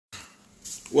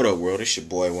What up, world? It's your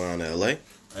boy Juan LA.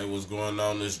 Hey, what's going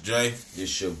on? This Jay.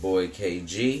 This your boy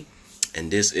KG. And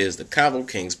this is the Cabo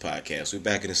Kings podcast. We're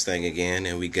back in this thing again,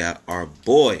 and we got our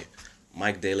boy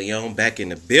Mike DeLeon back in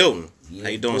the building. Yeah, How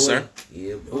you doing, boy. sir?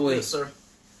 Yeah, boy. Yes, sir.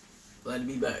 Glad to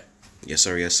be back. Yes,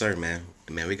 sir, man.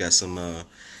 Man, we got some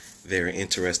very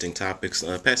interesting topics.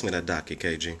 Pass me that docket,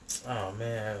 KG. Oh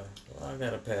man, well, I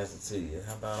gotta pass it to you.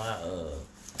 How about All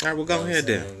right, well, go ahead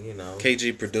then. You know,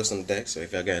 KG producing the deck, so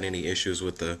if y'all got any issues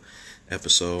with the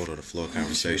episode or the floor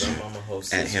conversation, I'm a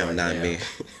host at him, right not now. me.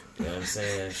 You know what I'm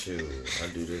saying? Shoot, I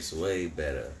do this way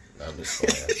better. I'm just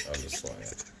playing.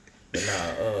 But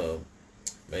nah,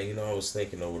 man, you know, I was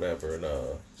thinking or whatever, and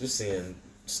just seeing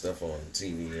stuff on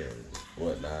TV and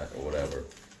whatnot or whatever.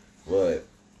 But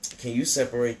can you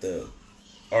separate the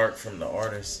art from the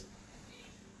artist?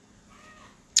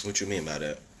 What you mean by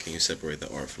that? Can you separate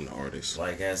the art from the artist?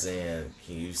 Like, as in,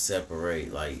 can you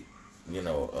separate, like, you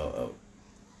know,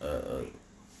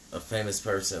 a famous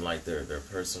person, like their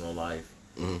personal life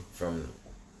from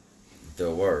their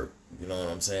work? You know what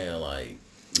I'm saying? Like,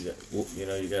 you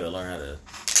got to learn how to.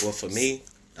 Well, for me,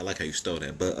 I like how you stole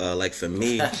that, but like for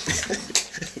me,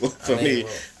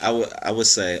 I would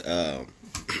say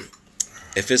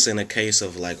if it's in a case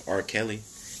of like R. Kelly,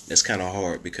 that's kind of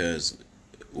hard because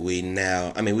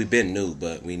we've been new,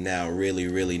 but we now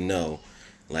really know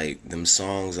like them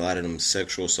songs, a lot of them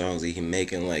sexual songs that he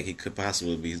making, like he could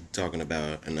possibly be talking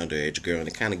about an underage girl, and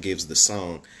it kind of gives the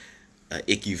song a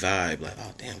icky vibe, like,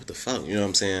 oh damn, what the fuck, you know what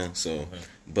I'm saying? So,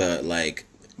 but like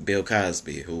Bill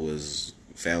Cosby, who was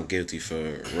found guilty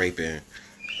for raping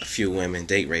a few women,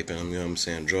 date raping them, you know what I'm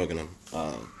saying, drugging them,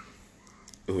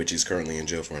 which he's currently in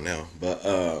jail for now.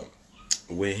 But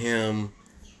with him,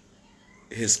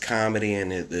 his comedy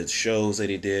and the shows that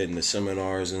he did and the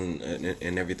seminars and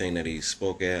everything that he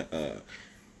spoke at,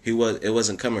 it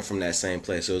wasn't coming from that same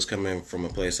place. It was coming from a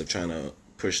place of trying to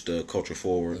push the culture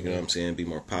forward, you know what I'm saying, be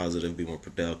more positive, be more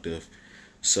productive.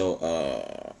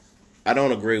 So I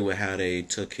don't agree with how they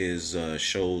took his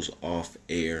shows off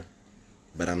air,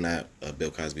 but I'm not a Bill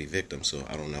Cosby victim, so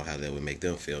I don't know how that would make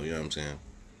them feel, you know what I'm saying?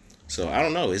 So I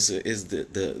don't know. It's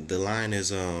the line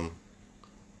is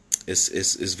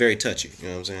it's very touchy, you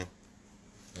know what I'm saying?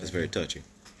 It's very touchy.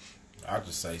 I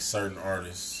just say certain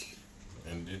artists,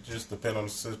 and it just depends on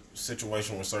the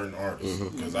situation with certain artists.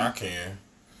 Because I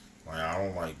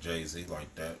don't like Jay-Z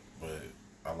like that, but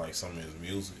I like some of his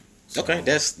music. So, Okay,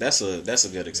 that's a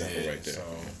good example right there. So,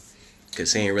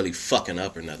 Cause he ain't really fucking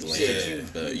up or nothing like Yeah.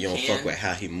 that, but you don't fuck with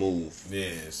how he move.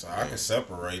 yeah, so I can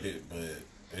separate it,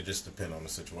 but it just depends on the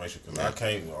situation. Because I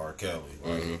can't with R. Kelly.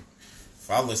 Like, if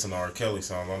I listen to R. Kelly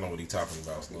songs, I know what he talking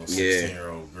about. It's little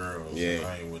 16-year-old girls. Yeah. And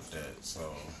I ain't with that.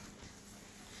 So,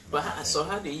 But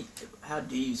how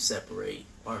do you separate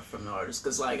art from the artist?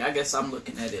 Because like I guess I'm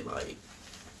looking at it like,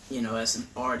 you know, as an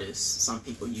artist, some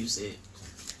people use it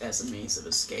as a means of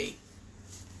escape,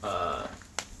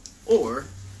 or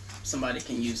somebody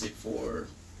can use it for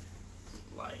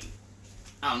like,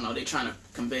 I don't know, they're trying to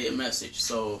convey a message.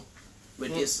 So,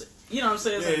 but it's, you know what I'm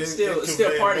saying? It's like it's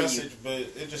still part of you. But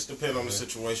it just depends on the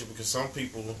situation because some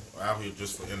people are out here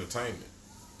just for entertainment.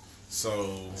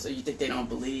 So You think they don't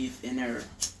believe in their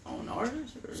own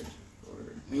artists, or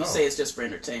when you say it's just for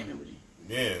entertainment, would you?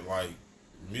 yeah, like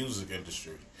music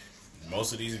industry.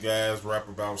 Most of these guys rap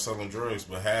about selling drugs,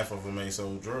 but half of them ain't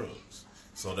sold drugs.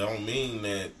 So that don't mean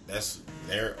that that's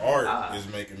their art is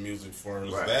making music for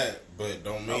us that, but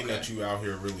don't mean that you out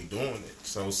here really doing it.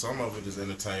 So some of it is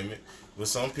entertainment. With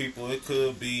some people, it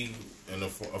could be in a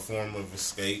form of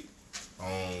escape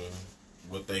on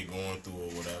what they going through or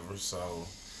whatever. So,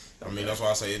 I mean, that's why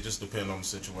I say it just depends on the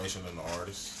situation and the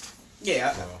artist.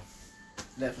 Yeah, So,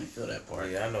 definitely feel that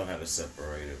part. Yeah, I know how to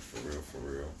separate it for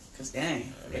real. Cause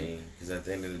dang, I mean, because at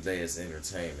the end of the day, it's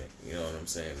entertainment. You know what I'm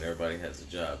saying? Everybody has a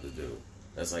job to do.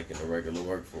 That's like in the regular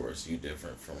workforce. You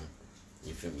different from,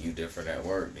 you feel me? You different at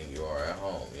work than you are at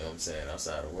home. You know what I'm saying?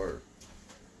 Outside of work.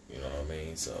 You know what I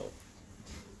mean? So.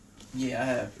 yeah, I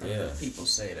have heard people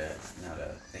say that. Now that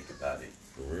I think about it,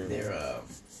 For real. they're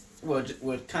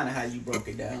well, kind of how you broke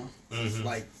it down,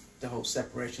 like the whole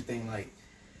separation thing, like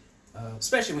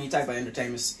especially when you talk about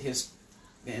entertainment,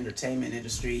 the entertainment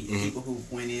industry, people who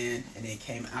went in and then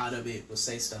came out of it will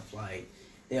say stuff like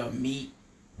they'll meet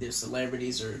their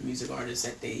celebrities or music artists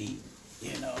that they,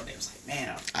 you know, they was like,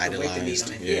 man, I can't wait to meet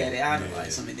them. And they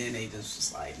idolized them, and then they just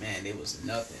was like, man, it was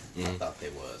nothing. I thought they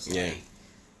was like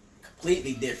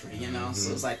completely different, you know.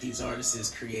 So it's like these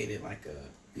artists created like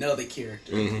another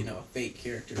character, you know, a fake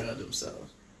character of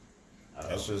themselves.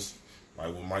 that's just like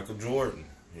with Michael Jordan.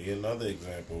 He another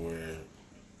example where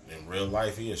in real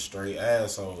life, he a straight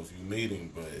asshole if you meet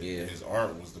him. But Yeah. his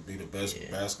art was to be the best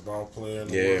basketball player in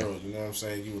the Yeah. world. You know what I'm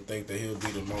saying? You would think that he'll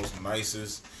be the most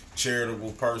nicest,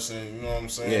 charitable person. You know what I'm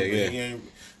saying? Yeah, But yeah. He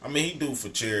ain't, I mean, he do for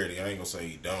charity. I ain't gonna say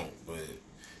he don't, but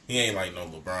he ain't like no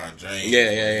LeBron James.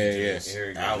 Yeah. Just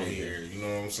Arrogant out nigga. here. You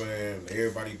know what I'm saying?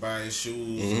 Everybody buy his shoes.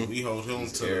 Mm-hmm. And we hold him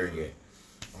He's to. arrogant.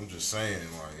 I'm just saying,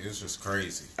 like, it's just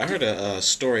crazy. I heard a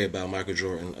story about Michael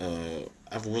Jordan.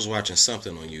 I was watching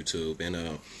something on YouTube,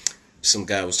 and some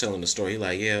guy was telling the story. He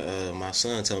like, my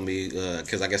son told me,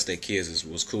 because I guess their kids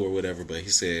was cool or whatever, but he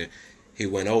said he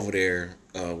went over there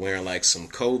wearing like some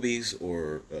Kobe's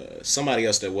or somebody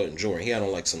else that wasn't Jordan. He had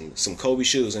on like some Kobe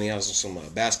shoes, and he had on some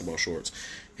basketball shorts.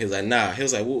 He was like, nah. He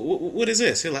was like, what is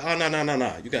this? He was like, oh,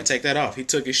 no. You got to take that off. He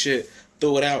took his shit,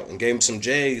 threw it out, and gave him some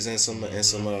J's and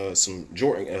some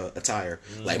Jordan attire.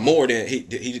 Like more than he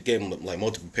gave him like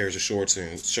multiple pairs of shorts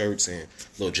and shirts and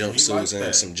little jumpsuits and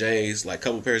that. some J's, like a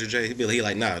couple pairs of J's. He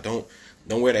like, nah, don't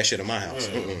wear that shit in my house.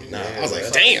 Nah. I was like,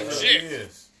 that's damn, It shit. really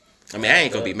is. I mean, I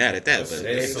ain't gonna be mad at that, but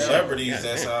They- Celebrities, Yeah,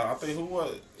 that's man. how. I think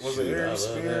was it Shoot, I Aaron love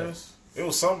Spears? It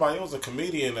was somebody. It was a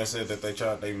comedian that said that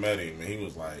they met him, and he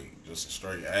was like just a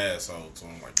straight asshole to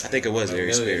him. Like, I think it was damn,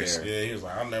 Aries Millionaire. Spears. Yeah, he was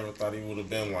like, I never thought he would have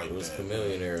been like It was that.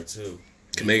 Chameleon era too.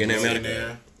 Chameleon era?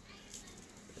 Millionaire.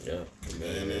 Yeah,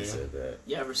 Chameleon Yeah. said that.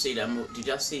 You ever see that movie? Did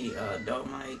y'all see Dope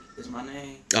Mike Is My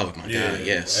Name? Oh my Yeah. god,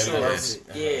 yes. Eddie So, Murphy.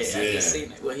 yeah, I Yeah. just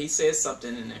seen it. Well, he said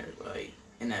something in there, like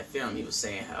in that film, he was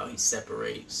saying how he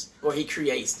separates or he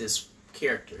creates this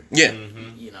character. Yeah.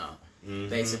 You know,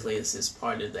 basically it's just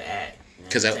part of the act.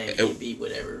 'Cause that- he beat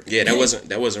whatever. Yeah, that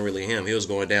wasn't really him. He was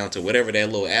going down to whatever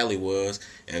that little alley was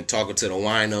and talking to the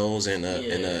winos and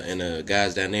the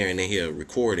guys down there, and then he'll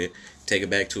record it, take it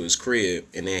back to his crib,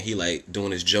 and then he like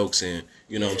doing his jokes and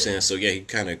you know what I'm saying. So yeah, he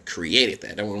kind of created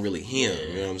that. That wasn't really him.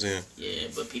 You know what I'm saying? Yeah,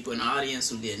 but people in the audience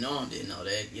who didn't know him didn't know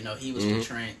that. You know, he was Mm-hmm.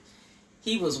 portraying.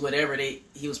 He was whatever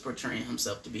he was portraying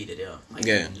himself to be to them. Like,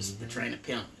 Yeah. Mm-hmm. just portraying a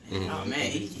pimp. And, oh man,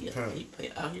 he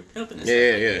out here pimping and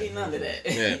Yeah, stuff. yeah. Ain't none of that.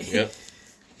 Yeah, yep.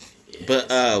 But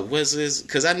was this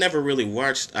because I never really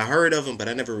watched? I heard of him, but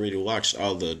I never really watched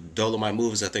all the Dolomite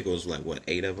movies. I think it was like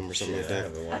 8 of them or something like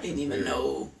that. I didn't even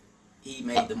know he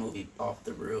made the movie off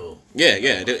the real. Yeah.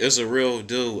 It's a real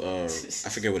dude. I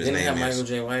forget what his Didn't it have name Michael is.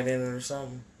 J. White in it or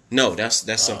something? No,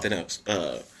 that's something else.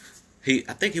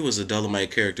 I think he was a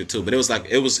Dolomite character too, but it was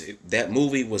that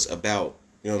movie was about,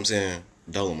 you know what I'm saying,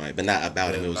 Dolomite, but not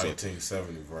about him. It was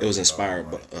 1970. it was inspired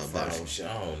by Oh shit,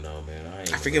 I don't know, man.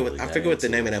 I forget what the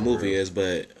name of that movie is,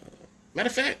 but matter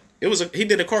of fact, he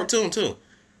did a cartoon too.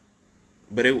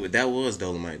 But that was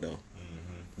Dolomite though.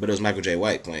 But it was Michael J.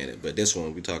 White playing it. But this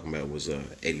one we talking about was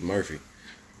Eddie Murphy.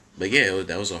 But yeah,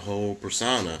 that was a whole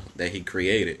persona that he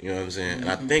created. You know what I'm saying? And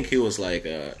I think he was like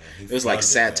it was like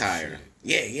funded that satire. shit.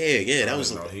 Yeah. That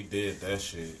was No, he did that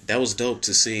shit. that was dope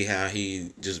to see how he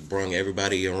just brung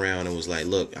everybody around and was like,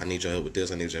 look, I need your help with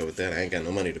this, I need your help with that. I ain't got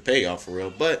no money to pay y'all for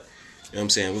real, but you know what I'm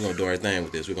saying, we're gonna do our thing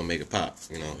with this, we're gonna make it pop,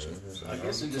 you know. So, I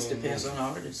guess it just depends on the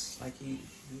artist. Like he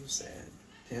was saying,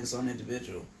 depends on the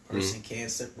individual. Person can't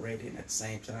separate it, and at the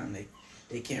same time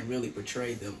they can't really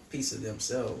portray them piece of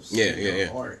themselves. Yeah, in their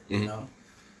yeah. art, you know.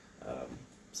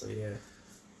 So yeah,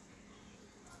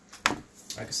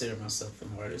 I consider myself an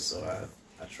artist, so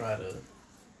I try to,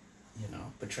 you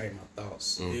know, portray my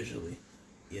thoughts visually.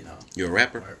 You know, you a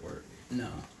rapper? artwork. No,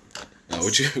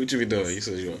 What you be doing? You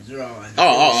said you drawing.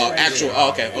 Oh, illustration. actual. Oh,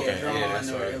 okay. Drawing that's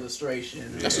or right.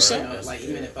 illustration. That's what's you up. know, That's like good.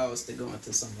 even if I was to go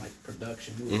into some like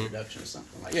production, movie production or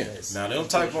something like Yeah. that. it's- Now them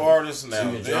type of artists, So now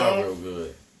you can draw real them,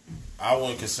 good. I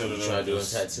wouldn't consider You them try doing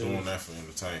just tattoos? doing that for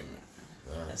entertainment.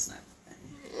 That's not the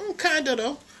thing. Kinda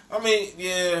though, I mean,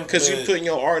 yeah, because but- you're putting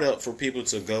your art up for people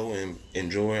to go and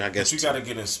enjoy. I guess But you got to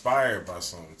get inspired by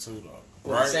something too, though.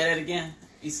 Well, Right? say that again.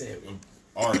 He said,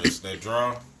 Artists that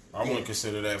draw, I wouldn't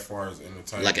consider that far as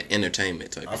entertainment. like an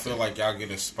entertainment type. I of feel thing. like y'all get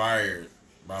inspired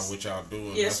by what y'all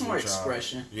doing. yeah, it's That's more what y'all-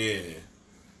 expression. Yeah.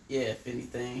 Yeah, if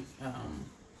anything,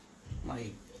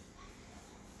 like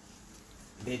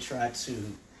they try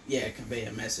to, convey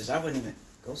a message. I wouldn't even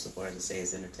go so far as to say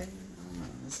it's entertainment. I don't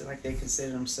know. It's like they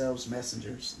consider themselves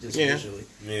messengers, just Yeah. visually.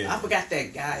 Yeah. I forgot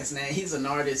that guy's name. He's an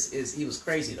artist. He was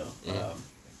crazy though.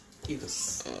 He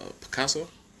was Picasso.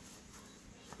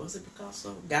 was it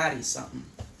Picasso? Gotti something.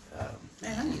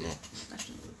 Man, I need I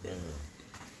should look that up.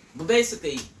 But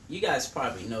basically, you guys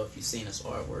probably know if you've seen his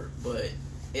artwork, but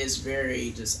it's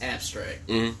very just abstract.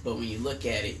 Mhm. But when you look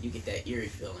at it, you get that eerie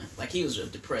feeling. Like he was a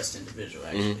depressed individual,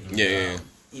 actually. Yeah.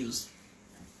 He was.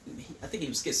 I think he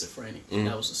was schizophrenic. Mhm.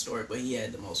 That was the story. But he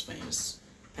had the most famous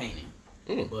painting.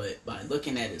 But by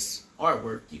looking at his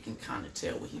artwork, you can kind of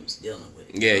tell what he was dealing with.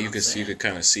 Yeah, know you what could I'm see, you saying? could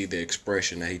kind of see the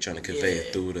expression that he trying to convey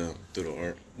Yeah. through the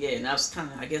art. Yeah, and that was kind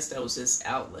of, I guess that was his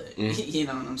outlet. You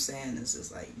know what I'm saying? It's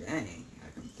just like, dang,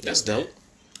 I can feel That's that. dope.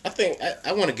 I think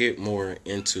I want to get more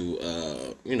into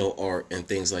art and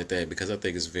things like that because I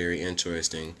think it's very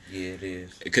interesting. Yeah, it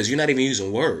is. Because you're not even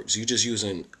using words; you're just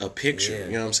using a picture. Yeah.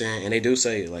 You know what I'm saying? And they do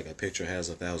say like a picture has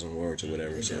 1,000 words or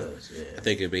whatever. It So does, yeah. I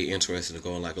think it'd be interesting to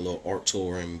go on like a little art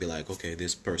tour and be like, okay,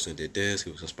 this person did this, he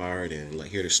was inspired, and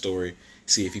like hear the story,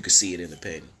 see if you could see it in the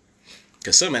painting.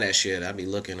 Cause some of that shit, I'd be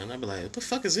looking and I'd be like, "What the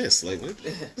fuck is this? Like,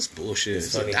 this bullshit." It's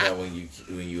It's a funny dot. how when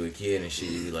you a kid and shit,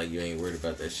 you be like you ain't worried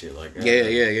about that shit like that.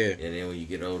 Yeah. And then when you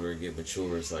get older and get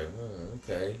mature, it's like,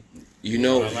 okay, You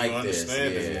know, I like this.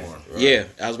 understand it Yeah, more. right. yeah.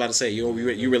 I was about to say, you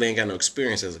really ain't got no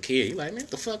experience as a kid. You like, man,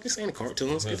 what the fuck? This ain't a cartoon.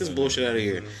 Let's get this bullshit out of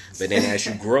here. But then as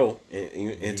you grow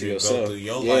into You yourself, go through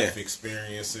your life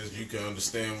experiences, you can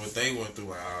understand what they went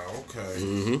through.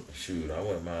 Okay, Shoot, I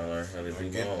wouldn't mind learning how to I do my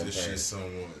get own this shit thing.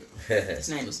 somewhat. His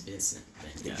name was Vincent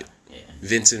Van Gogh. Yeah.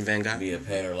 Vincent Van Gogh. Be a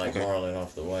painter like Okay. Marlon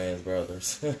off the Wayans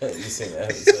Brothers. You seen that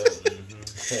episode?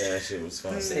 Yeah, that shit was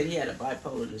fun. He said he had a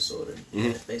bipolar disorder. He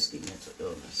had basically mental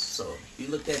illness. So if you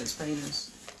looked at his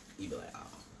paintings, you'd be like, oh,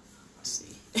 I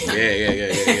see.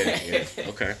 Yeah.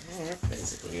 Okay.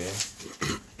 Basically.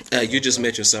 Yeah. You just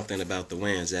mentioned something about the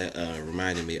Wayans that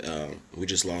reminded me. We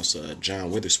just lost John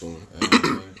Witherspoon,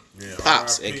 Yeah,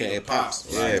 Pops, R.I.P. aka to Pops.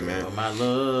 Yeah, Where man. my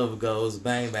love goes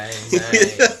bang bang bang.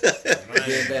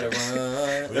 You better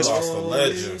run. We lost a Oh,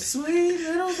 legend. you sweet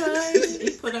little baby.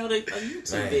 He put out a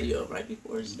YouTube Man. video right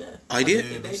before his death. Oh, he did?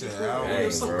 The day He said, before. "I It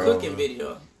was ain't some bro." cooking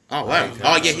video. Oh wow. Icon,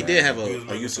 Oh yeah, he man. did have a He was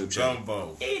making some YouTube channel.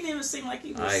 gumbo. It didn't even seem like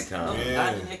he was Icon.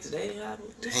 died the next day.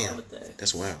 What's Damn. up with that?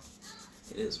 That's wild.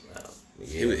 It is wild.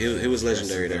 Yeah, He was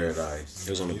legendary Rest in there. paradise. It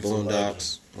was on the He's a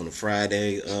Boondocks, on the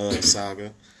Friday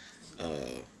saga.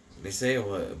 They say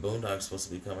what Boondocks supposed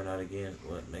to be coming out again?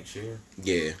 What next year?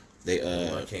 Yeah, they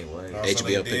I can't wait. Also, HBO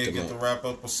they picked did him get up. to wrap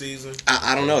up a season.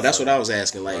 I don't know. That's what I was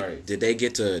asking. Like, Right. did he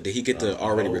get to I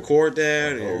already hope. record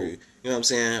that, I or hope. you know what I'm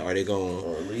saying? Are they going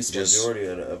Or at least just majority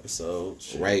of the episodes.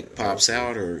 Shit. write Pops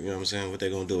out, or you know what I'm saying? What they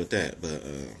gonna do with that? But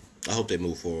I hope they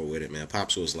move forward with it, man.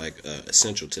 Pops was like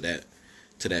essential to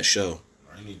that show.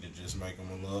 I need to just make them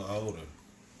a little older,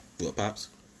 What Pops?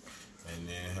 and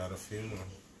then have a funeral.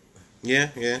 Yeah.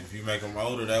 If you make them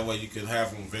older, that way you can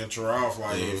have them venture off.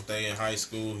 Like if they in high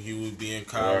school, he would be in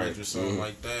college Right. or something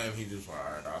like that, and he just like,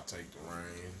 all right, I'll take the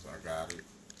reins. I got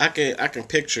it. I can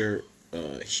picture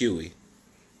Huey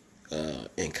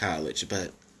in college,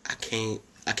 but I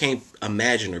can't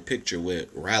imagine or picture what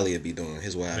Riley would be doing.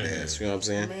 His wild ass. You know what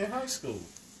I'm I saying? mean, in high school.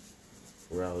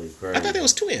 Rally crazy. I thought they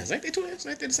was twins. Ain't they twins?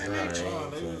 Ain't they the same Right. age? Oh,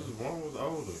 they was one was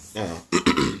older.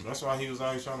 Uh, That's why he was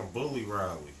always trying to bully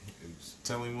Riley and just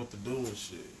tell him what to do and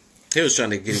shit. he was trying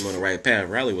to get him on the right path.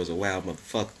 Riley was a wild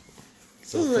motherfucker.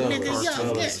 So Ooh, fellas, nigga,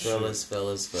 y'all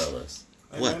fellas.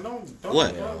 Hey, What? Man, don't,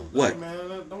 What? Don't, What? Hey, man,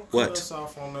 don't cut What? us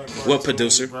off on that What cartoon,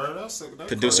 producer? bro. That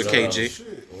Producer cartoon KG.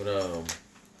 shit. With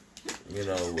you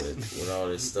know, with all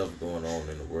this stuff going on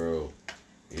in the world,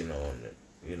 you know, and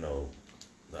you know,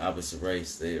 the opposite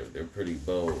race, they're pretty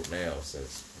bold now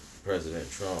since President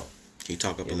Trump Can you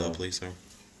talk up a You little, know. please, sir?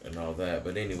 and all that.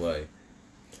 But anyway,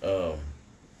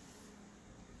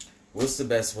 what's the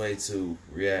best way to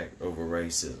react over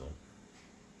racism?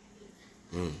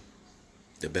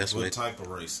 The best way. What type of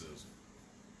racism?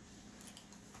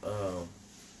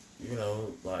 You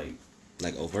know, like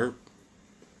Like overt,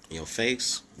 in your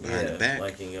face, behind the back.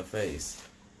 like in your face,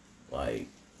 like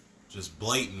Just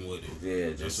blatant with it. yeah,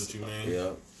 That's just what you mean?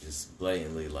 yeah, just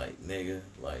blatantly like nigga,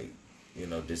 like you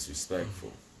know,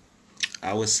 disrespectful.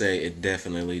 I would say it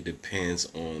definitely depends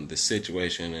on the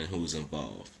situation and who's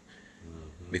involved.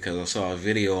 Because I saw a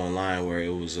video online where it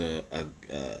was a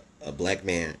black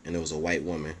man and it was a white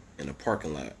woman in a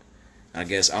parking lot. I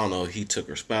guess, I don't know if he took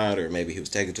her spot or maybe he was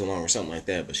taking too long or something like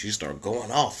that, but she started going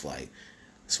off like,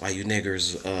 that's why you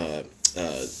niggers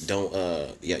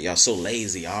y'all so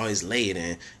lazy, y'all always late,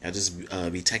 and y'all just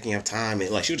be taking your time, and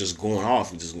like she was just going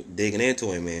off and just digging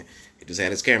into him, man. He just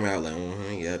had his camera out like,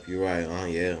 yep, you're right,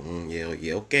 yeah,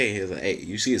 okay. He was like, hey,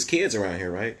 you see his kids around here,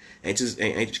 right? Ain't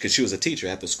because she was a teacher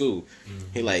after school.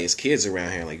 He like, his kids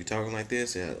around here, like, you talking like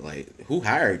this? Yeah, like, who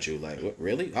hired you? Like, what,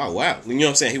 really? Oh wow, you know what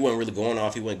I'm saying? He wasn't really going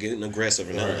off. He wasn't getting aggressive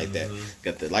or nothing like that.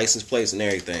 Got the license plates and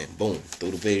everything. Boom,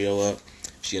 threw the video up.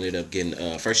 She ended up getting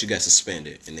first she got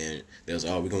suspended, and then there was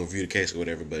we're gonna review the case or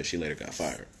whatever. But she later got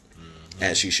fired,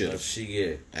 as she should have,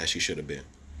 as she should have been.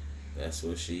 That's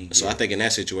what she get. So I think in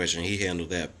that situation he handled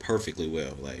that perfectly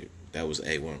well. Like that was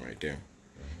A1 right there.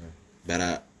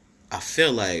 But I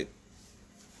feel like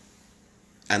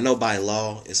I know by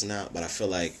law it's not, but I feel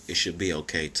like it should be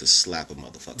okay to slap a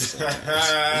motherfucker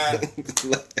sometimes.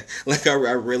 like I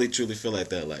really truly feel like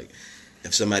that. Like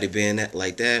if somebody being that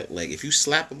like that, like if you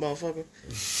slap a motherfucker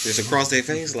just across their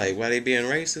face, like why they being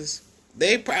racist,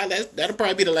 that'll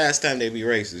probably be the last time they be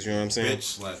racist. You know what I'm saying? Bitch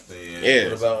slap their ass. Yeah.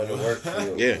 What about in the work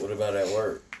field? Yeah. What about at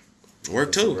work?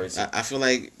 Work too. I feel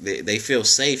like they feel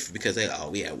safe because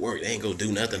we at work. They ain't gonna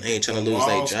do nothing. They ain't trying to lose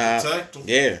their job.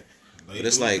 Yeah. But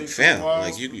it's like, fam,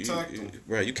 like you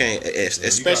bro, you can't,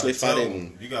 especially if I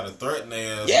didn't. You gotta threaten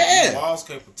their ass. Yeah. Walls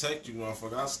can't protect you,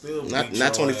 motherfucker. I still Not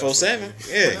 24/7.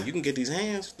 Yeah, you can get these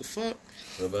hands. What the fuck?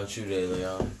 What about you, De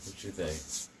Leon? What you think?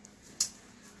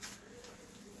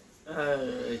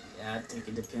 I think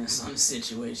it depends on the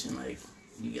situation. Like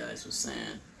you guys were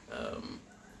saying,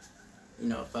 you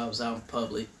know, if I was out in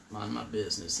public, mind my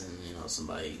business, and you know,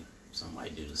 somebody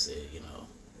do say, you know,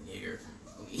 nigger.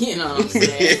 You know what I'm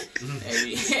saying?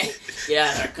 Maybe get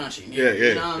out of our country. Nigga.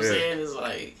 You know what I'm saying? It's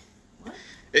like, what?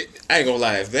 I ain't gonna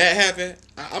lie. If that happened,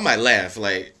 I might laugh.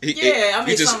 Like, I mean,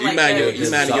 you just something like mind that.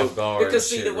 your Because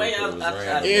see, the way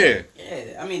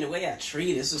yeah. I mean, the way I treat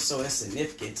it is just so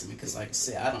insignificant to me. Because, like I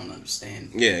said, I don't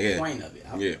understand Yeah. the point of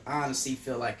it. I honestly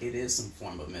feel like it is some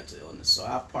form of mental illness. So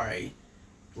I'll probably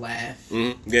laugh.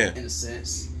 In a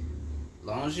sense. As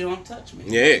long as you don't touch me,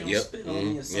 you don't spit on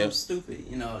me or something stupid,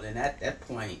 you know, then at that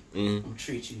point, I'm gonna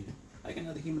treat you like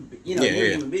another human being. You know, you're a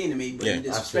human being to me, but you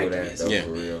disrespect me as a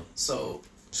human being. So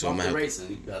I'm not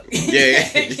racing.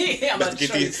 I'm about to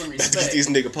show you some respect. Get these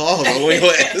nigga paws on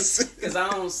your ass. Because I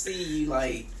don't see you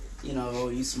like, you know,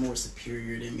 you more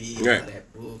superior than me. All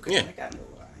that bull. Like, I know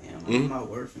who I am. I know my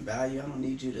worth and value. I don't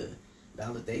need you to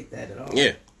validate that at all.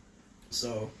 Yeah.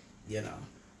 So, you know,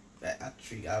 I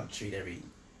treat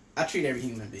every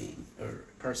human being or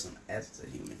person as a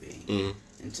human being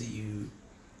until you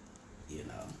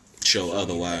know, show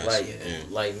otherwise.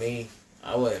 Like me,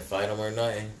 I wouldn't fight him or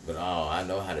nothing, but I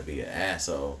know how to be an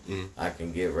asshole. I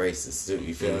can get racist too.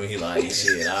 You feel me? Like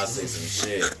shit, I'll say some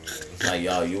shit. Like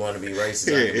y'all, you want to be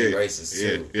racist? I can be racist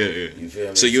too. You feel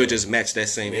me? So you would just match that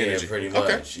same energy. Yeah, pretty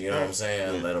much. You know what I'm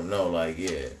saying? Let them know, like,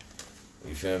 yeah.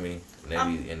 You feel me?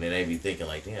 And then they be thinking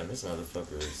like, damn, this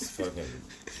motherfucker is fucking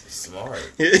smart.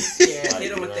 Yeah, hit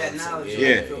them with that knowledge.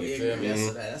 You feel me?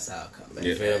 That's how it comes back.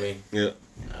 You feel me? Yeah.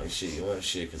 Oh shit, you want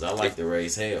shit? Because I like to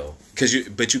raise hell.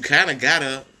 But you kind of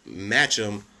gotta match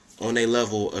them on their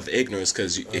level of ignorance.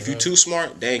 Because if you too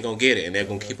smart, they ain't gonna get it, and they're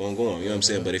gonna keep on going. You know what I'm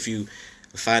saying? But if you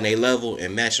find a level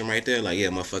and match them right there, like, yeah,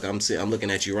 motherfucker, I'm looking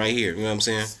at you right here. You know what I'm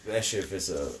saying? Especially if it's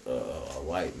a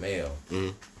white male.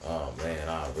 Oh man,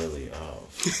 I'll really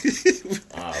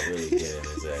get in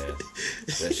his ass.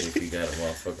 Especially if he got a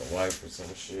motherfucking wife or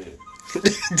some shit.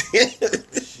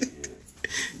 Shit.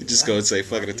 You just go and say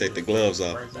fuck it and take the gloves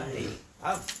off.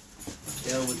 I've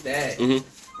dealt with that.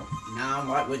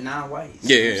 Non-whites.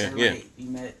 Yeah. You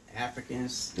met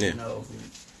Africans, you know, who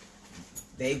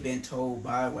they've been told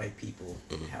by white people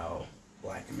how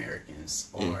Black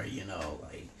Americans are, you know,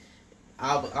 like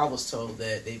I was told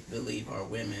that they believe our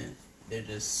women, they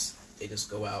just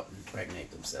go out and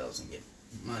impregnate themselves and get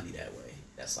money that way.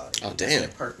 That's all they do. Oh, damn. That's their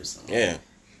purpose.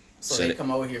 So they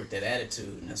come over here with that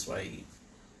attitude, and that's why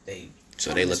they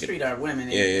treat our women.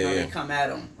 And, they come at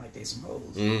them like they some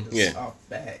hoes. Off the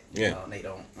bat, you know, and they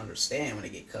don't understand when they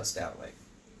get cussed out. Like,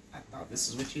 I thought this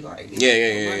is what you like.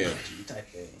 Type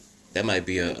thing. That might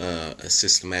be a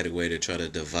systematic way to try to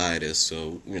divide us.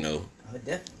 So, you know. Oh,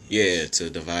 definitely. Yeah, to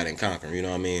divide and conquer. You know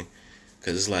what I mean?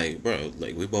 Because it's like, bro,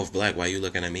 like, we both Black. Why you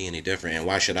looking at me any different? And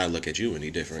why should I look at you any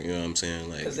different? You know what I'm saying?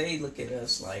 Like, because they look at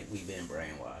us like we've been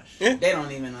brainwashed. Yeah. They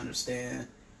don't even understand.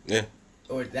 Yeah.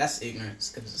 Or that's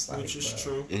ignorance, because it's like... Which is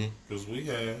true, because we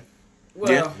have...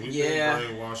 Well, We've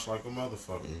been brainwashed like a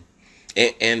motherfucker.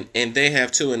 And they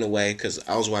have too, in a way, because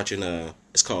I was watching,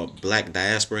 it's called Black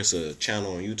Diaspora. It's a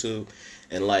channel on YouTube.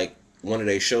 And, like, one of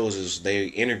their shows is they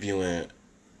interviewing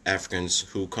Africans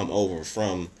who come over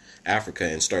from Africa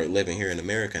and start living here in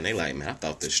America, and they like, man, I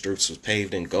thought the streets was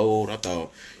paved in gold. I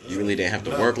thought you really didn't have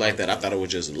to work like that. I thought it was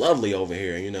just lovely over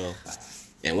here, you know.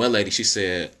 And one lady, she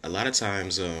said, a lot of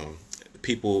times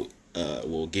people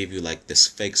will give you like this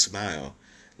fake smile,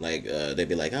 like they'd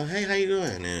be like, oh, hey, how you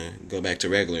doing, and go back to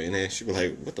regular, and then she'd be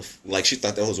like, what the like, she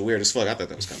thought that was weird as fuck. I thought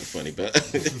that was kind of funny, but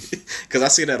because I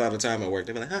see that all the time at work.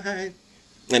 They'd be like, hi,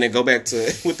 and then go back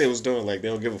to what they was doing, like they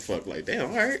don't give a fuck, like,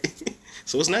 damn, all right.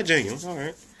 So it's not genuine, all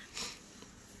right.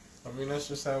 I mean, that's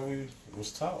just how we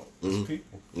was taught as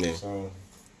people. Yeah. So,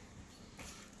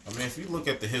 I mean, if you look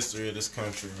at the history of this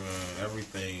country, man,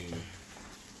 everything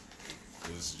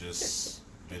has just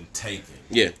been taken.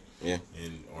 Yeah.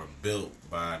 Or built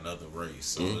by another race.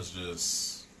 So it's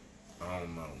just, I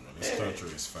don't know, man. This country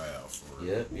is foul for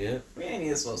real. Yep. We ain't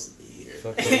even supposed to be here.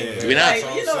 Yeah, We not. that's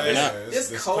what I'm You know, saying. this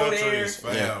This cold country air. is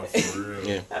foul for real.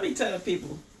 Yeah. I be telling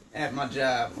people at my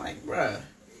job, like, bruh,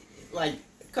 like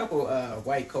a couple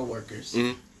white coworkers,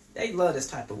 Mhm. they love this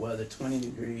type of weather, 20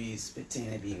 degrees, 15,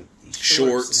 they be these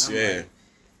Shorts, and I'm yeah. like,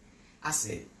 I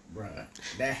said, bruh,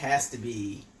 that has to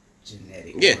be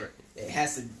genetic. Yeah. Or it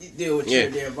has to deal with Yeah.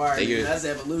 your environment. They- That's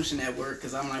evolution at work,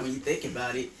 because I'm like, when you think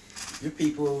about it, your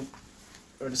people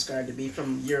are described to be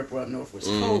from Europe or up north where it's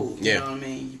cold. You yeah. know what I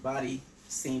mean? Your body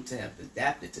seemed to have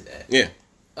adapted to that. Yeah.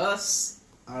 Us,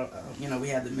 you know, we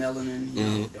have the melanin, you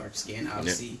know, dark skin,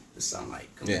 obviously the sunlight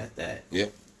combat that.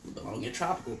 Yep. We belong in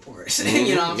tropical parts. Mhm.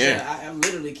 You know what I'm saying? Yeah. I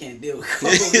literally can't deal with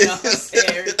cold. You know what I'm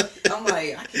saying? I'm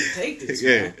like, I can't take this.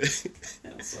 Yeah. Man.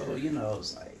 And so, you know,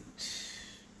 it's like,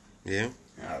 Yeah.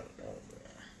 I don't know, bro.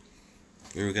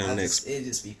 Where we going next? It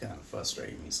just be kind of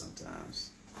frustrating me sometimes.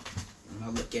 When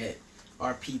I look at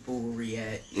our people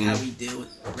react, how we deal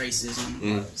with racism,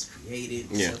 how it's created,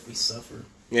 Yeah. stuff we suffer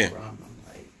Yeah. from. I'm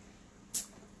like,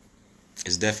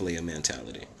 It's definitely a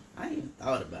mentality. I ain't even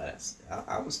thought about it.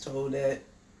 I was told that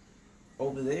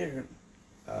over there,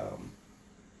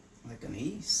 like in the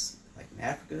East, like in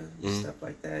Africa, and stuff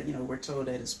like that, you know, we're told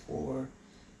that it's poor,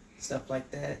 stuff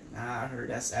like that. Nah, I heard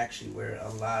that's actually where a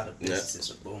lot of businesses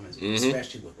are booming,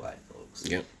 especially with black folks.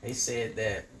 Yep. They said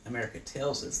that America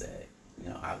tells us that, you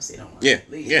know, obviously they don't want Yeah,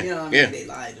 to leave. yeah, You know what I yeah. mean? They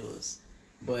lie to us.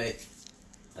 But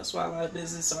that's why a lot of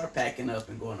businesses are packing up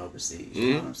and going overseas.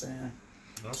 You know what I'm saying?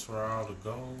 That's where all the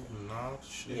gold and all the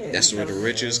shit. Yeah. That's where the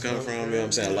riches come from. You know what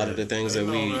I'm saying? A lot of the things that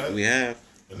we have,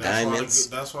 And diamonds.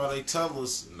 that's why they tell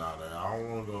us, nah, I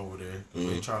don't want to go over there. Cause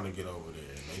they trying to get over there.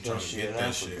 And they trying to get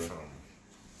that shit from them.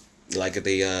 Like at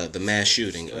the mass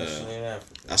shooting. Especially in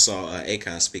Africa. I saw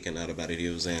Akon speaking out about it. He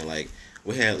was saying like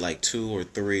we had like 2 or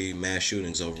 3 mass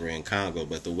shootings over in Congo,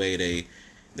 but the way they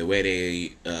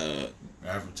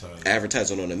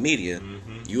advertise it on the media,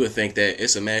 you would think that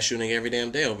it's a mass shooting every damn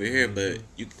day over here, but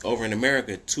you over in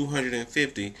America,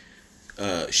 250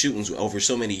 shootings over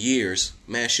so many years,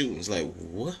 mass shootings. Like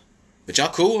what? But y'all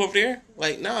cool over there?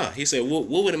 Like nah. He said, what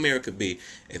would America be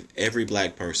if every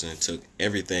black person took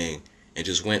everything and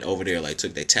just went over there, like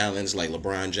took their talents, like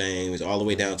LeBron James, all the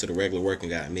way down to the regular working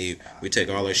guy. Me, we take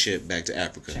all our shit back to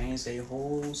Africa. Change their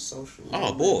whole social.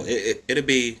 Oh boy, it'd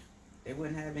be. They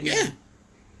wouldn't have any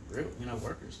real, you know,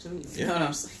 workers too. You know what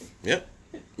I'm saying? Yep.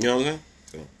 You know what I'm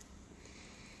saying?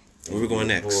 So, where we going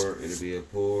next? It'll be a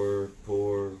poor.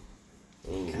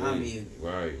 Economy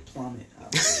Right. plummet.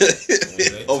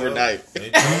 Overnight. They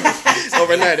tell us-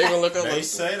 Overnight, they're gonna look up. They Like,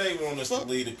 say they want us to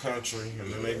leave the country,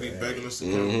 and then they be begging us to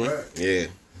come back. yeah,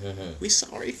 we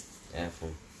sorry.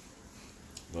 Apple.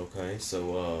 Okay,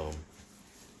 so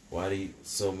why do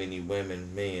so many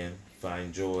men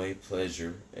find joy,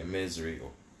 pleasure, and misery,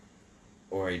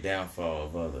 or a downfall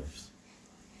of others?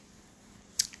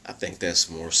 I think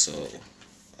that's more so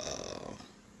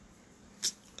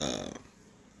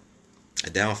a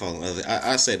downfall of others.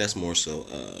 I say that's more so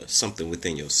something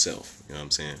within yourself. You know what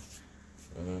I'm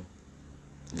saying?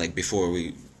 Like before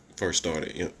we first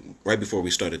started, you know, right before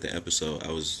we started the episode,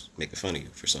 I was making fun of you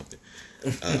for something.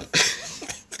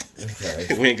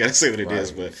 Okay. We ain't gotta say what it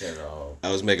is, but At all. I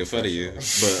was making fun of you.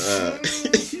 But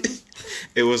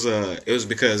it was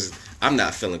because I'm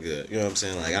not feeling good. You know what I'm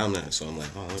saying? Like I'm not. So I'm like,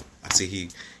 oh, I see he.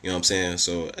 You know what I'm saying?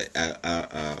 So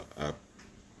I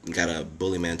got a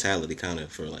bully mentality kind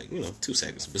of for like 2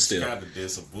 seconds, but still. Kind of did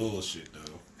some bullshit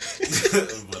though,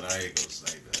 but I ain't gonna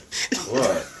say that.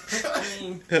 What? I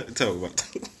mean, Talk about.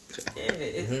 yeah,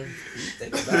 you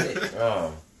think about it,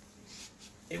 Oh.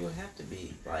 it would have to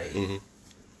be like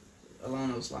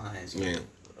along those lines, you Yeah. know,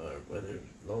 or whether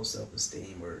low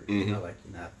self-esteem or Mhm. you know, like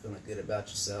you're not feeling good about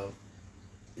yourself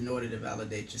in order to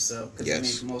validate yourself. Because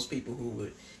Yes. I mean, most people who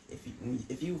would,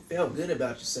 if you felt good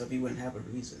about yourself, you wouldn't have a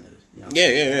reason to, you know,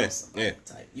 Yeah.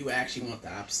 type. You would actually want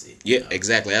the opposite. Yeah, you know?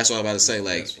 exactly. That's what I'm about to say.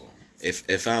 Like, Stressful.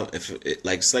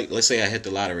 let's say I hit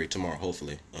the lottery tomorrow,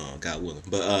 hopefully, God willing.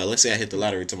 But let's say I hit the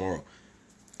lottery tomorrow.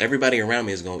 Everybody around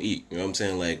me is gonna eat. You know what I'm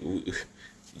saying? Like,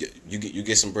 you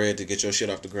get some bread to get your shit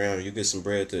off the ground. You get some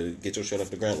bread to get your shit off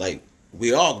the ground. Like,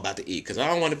 we all about to eat because I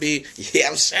don't want to be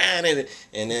I'm shining,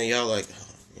 and then y'all like, oh,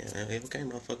 yeah, okay,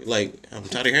 motherfucker. Like, I'm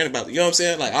tired of hearing about it. You know what I'm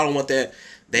saying? Like, I don't want that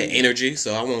energy,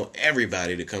 so I want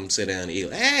everybody to come sit down and eat.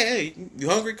 Like, hey, you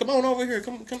hungry? Come on over here.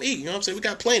 Come eat. You know what I'm saying? We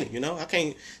got plenty. You know, I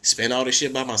can't spend all this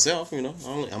shit by myself. You know,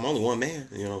 I'm only one man.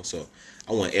 You know, so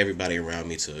I want everybody around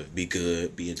me to be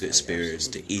good, be in good spirits,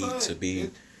 to eat, to be,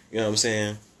 you know what I'm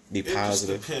saying? Be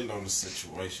positive. It just depends on the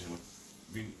situation.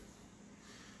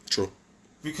 True.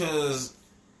 Because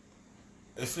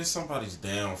if it's somebody's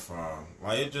downfall,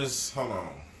 like it just hold on.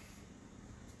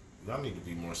 Y'all need to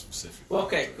be more specific. Well,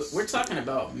 okay, we're talking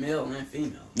about male and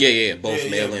female. Yeah, both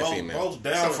male and female. Both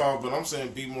downfall, but I'm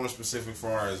saying be more specific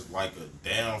far as like a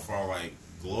downfall, like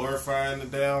glorifying the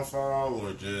downfall,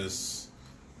 or just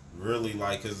really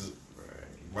like, cause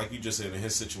like you just said in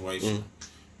his situation,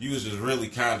 you was just really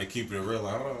kind of keeping it real,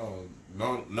 like,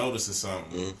 no, noticing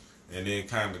something, and then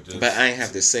kind of just. But I ain't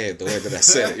have to say it the way that I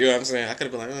said it. You know what I'm saying? I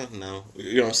could have been like, oh, no.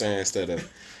 You know what I'm saying? Instead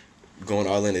of going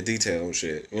all into detail and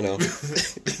shit, you know. But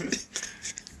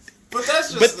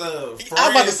that's just a friend.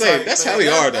 I'm about to say, that's how we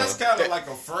are, though. That's kind of like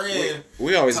a friend.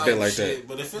 We always been like shit. that.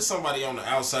 But if it's somebody on the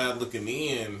outside looking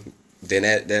in, then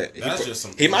that's just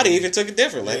some. He might have even took it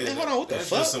different. Like, yeah, hold on, what the fuck?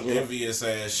 That's just some envious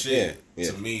ass shit. Yeah.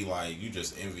 To me, like, you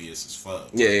just envious as fuck.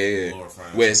 Yeah.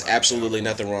 Glorifying Where it's somebody absolutely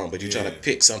nothing wrong, but you trying to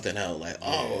pick something out. Like,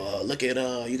 look at,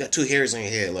 you got 2 hairs on your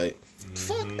head. Like,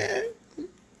 fuck, man.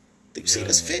 You see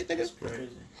this fit, nigga? That's crazy.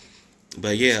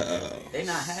 But yeah, they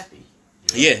not happy.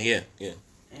 Yeah. Ain't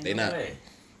They no not. way.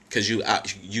 Because you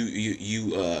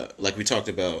like we talked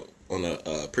about on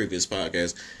a previous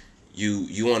podcast,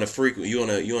 you on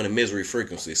a misery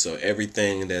frequency. So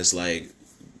everything that's like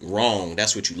wrong,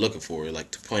 that's what you're looking for, like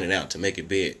to point it out, to make it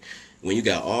big. When you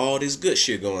got all this good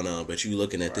shit going on, but you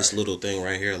looking at this little thing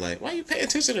right here, like, why you paying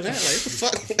attention to that? Like, what the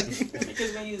fuck?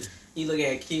 Because when you look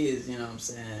at kids, you know what I'm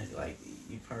saying, like,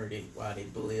 you've heard it, why they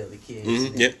bully other kids.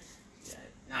 Yep.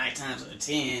 9 times out of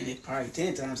 10, it probably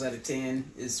 10 times out of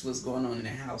 10 is what's going on in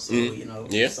their household, you know,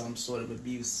 some sort of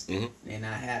abuse. They're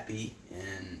not happy,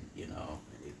 and, you know.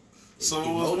 So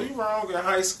was we wrong in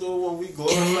high school when we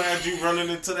glorified you running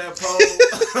into that pole?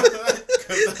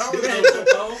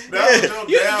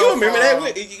 You remember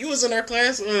that? You was in our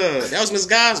class. That was Miss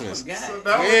Gosman. So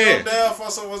that was your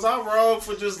downfall. So was I wrong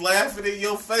for just laughing in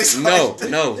your face? No,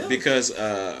 because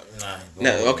okay.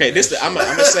 I'm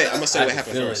gonna say what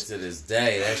happened first. To this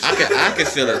day, I can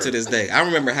feel it to this day. I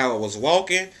remember how I was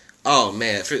walking. Oh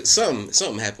man,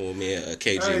 something happened with me at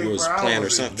KG. We was playing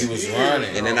or something. He was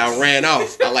running, and then I ran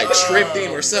off. I like tripped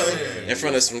him or something in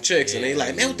front of some chicks, and they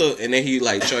like, man, what the? And then he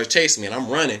like started chasing me, and I'm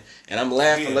running, and I'm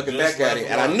laughing, looking back at it,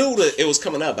 and I knew that it was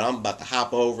coming up, but I'm about to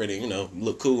hop over it and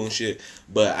look cool and shit.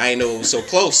 But I ain't know it was so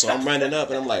close, so I'm running up,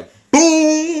 and I'm like,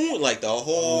 boom, like the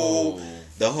whole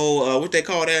what they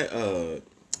call that?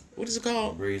 What is it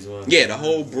called? Breezeway. Yeah, the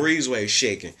whole breezeway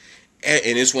shaking.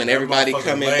 And it's when everybody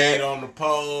coming back on the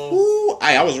pole. Ooh,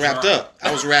 I was wrapped up.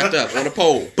 I was wrapped up on the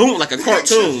pole. Boom, like a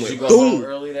cartoon. Did you go boom. home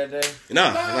early that day?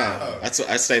 Nah.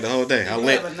 I stayed the whole day. I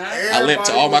limped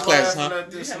to all my classes, huh?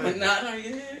 No.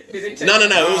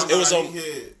 It was on.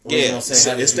 Yeah.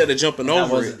 So instead of jumping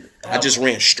over it, I just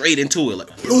ran straight into it,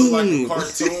 like boom. Like a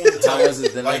cartoon. How was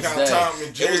it the next day?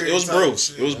 It was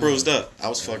bruised. It was bruised up. I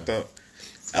was fucked up.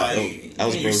 I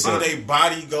was you see their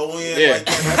body go in like that.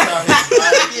 That's how his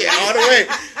body all the way.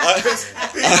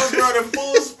 He was running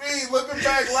full speed, looking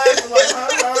back, laughing like,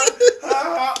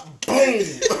 ha, boom.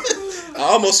 I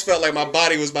almost felt like my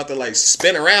body was about to like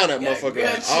spin around that motherfucker.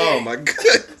 Like, oh my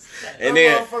god. And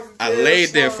then I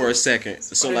laid there for a second.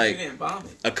 So like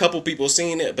a couple people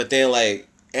seen it, but then like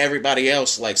everybody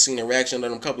else like seen the reaction of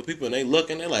them couple people, and they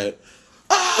looking, they're like,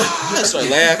 I start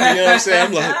laughing. You know what I'm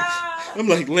saying? I'm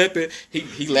like limping.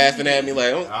 He laughing at me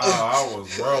like, I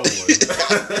was rolling.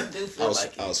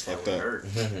 I was fucked up.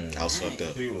 I was fucked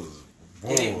up. He was.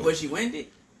 Was you winded?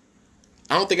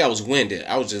 I don't think I was winded.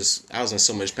 I was in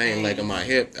so much pain, like in my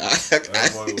hip. And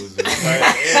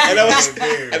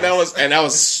I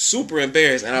was super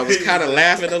embarrassed, and I was kind of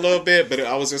laughing a little bit, but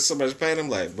I was in so much pain. I'm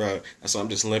like, bro, so I'm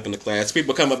just limping to class.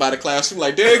 People coming by the class, I'm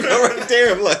like, there you go, right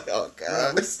there. I'm like, oh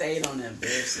god. We stayed on that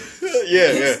embarrassing.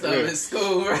 Yeah. In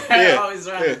school, right? Yeah, always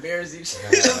trying to embarrass each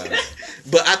other.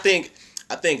 But I think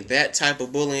that type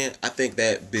of bullying, I think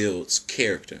that builds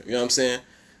character. You know what I'm saying?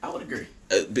 I would agree.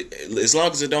 As long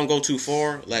as it don't go too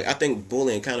far, like I think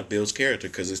bullying kind of builds character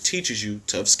because it teaches you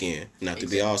tough skin, not to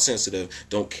be all sensitive,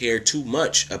 don't care too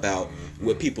much about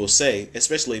what people say,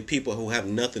 especially people who have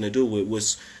nothing to do with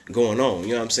what's going on.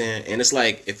 You know what I'm saying? And it's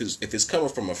like if it's coming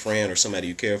from a friend or somebody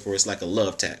you care for, it's like a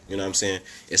love tap. You know what I'm saying?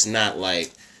 It's not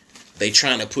like they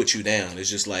trying to put you down. It's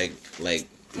just like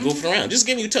goofing around, just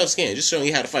giving you tough skin, just showing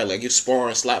you how to fight. Like you're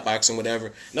sparring, slap boxing,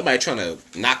 whatever. Nobody trying to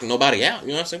knock nobody out. You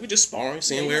know what I'm saying? We just sparring,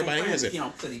 seeing where everybody is. You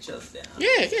don't put each other down.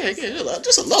 Yeah,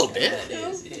 just a little bit.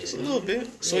 Just a little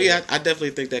bit. So yeah, I definitely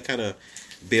think that kind of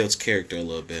builds character a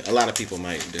little bit. A lot of people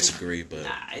might disagree, but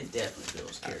it definitely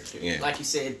builds character. Yeah. Like you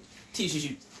said, teaches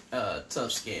you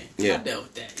tough skin. Yeah. I dealt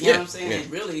with that. You know what I'm saying?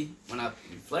 And really, when I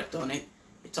reflect on it,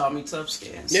 it taught me tough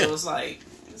skin. So it's like.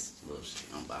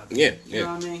 You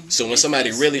know what I mean? So when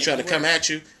somebody really try to come at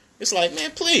you, It's like,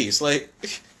 man, please, like,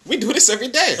 we do this every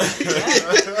day.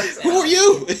 Who are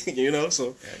you? You know,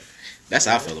 so that's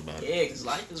how I feel about it. Yeah, because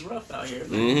life is rough out here,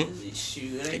 man.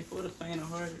 Shoot, it ain't for the faint of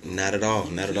heart. Not at all,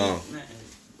 not at all. Man,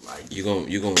 like,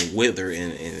 You're gonna wither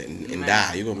and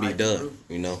die. You're gonna be done,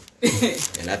 you know.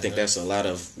 And I think that's a lot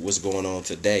of what's going on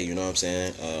today. You know what I'm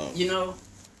saying? You know,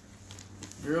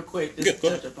 real quick, just to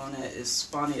touch up on that. It's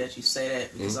funny that you say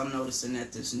that because I'm noticing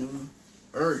that this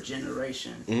newer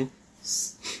generation,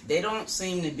 they don't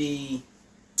seem to be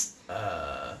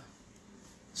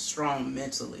strong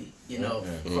mentally. You know,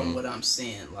 from what I'm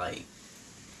seeing. Like,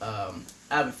 I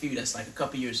have a few that's like a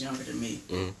couple years younger than me,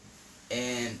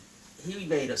 and he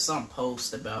made some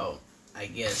post about, I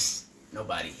guess,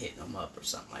 nobody hitting him up or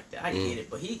something like that. I get it,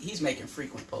 but he's making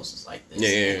frequent posts like this.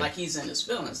 Yeah. Like he's in his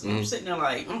feelings. And I'm sitting there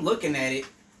like, I'm looking at it.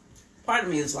 Part of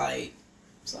me is like,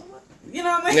 so what? You know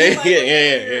what I mean? Like,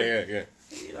 Yeah.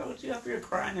 You know, you up here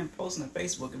crying and posting on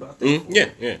Facebook about that.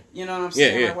 Yeah. You know what I'm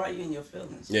saying? Yeah. Like, why are you in your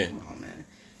feelings? Yeah. Come on, man.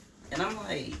 And I'm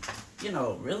like, you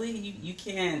know, really? You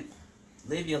can't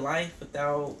live your life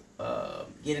without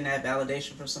getting that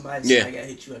validation from somebody. Yeah. Somebody got to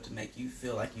hit you up to make you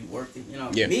feel like you worth it. You know,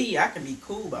 Yeah. me, I can be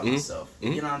cool by myself. You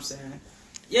know what I'm saying?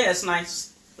 Yeah, it's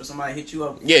nice for somebody to hit you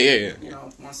up. Yeah. You know,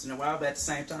 once in a while, but at the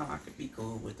same time, I could be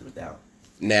cool with it without.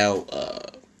 Now,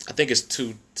 I think it's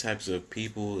two types of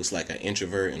people. It's like an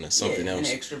introvert and something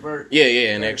else. An extrovert. Yeah,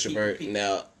 an extrovert.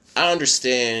 Now, I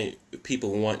understand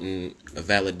people wanting a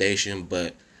validation,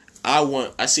 but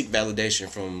I seek validation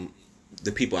from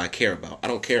the people I care about. I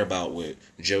don't care about what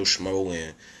Joe Schmo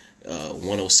and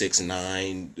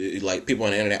 1069, like people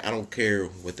on the internet. I don't care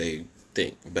what they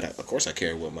think, but of course I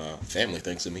care what my family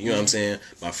thinks of me. You know what I'm saying?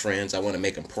 My friends, I want to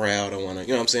make them proud. I want to, you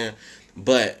know what I'm saying?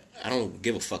 But I don't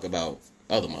give a fuck about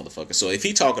other motherfuckers. So if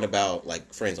he talking about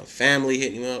like friends or family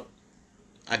hitting him up,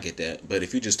 I get that. But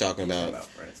if you're just talking about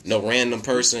no random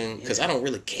person, because I don't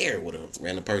really care what a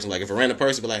random person, like if a random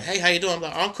person be like, hey, how you doing? I'm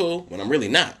like, I'm cool, when I'm really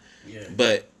not. Yeah.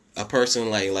 But a person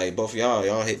like both of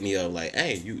y'all hit me up like,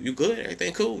 hey, you good?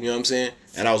 Everything cool? You know what I'm saying?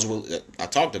 And I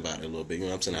talked about it a little bit, you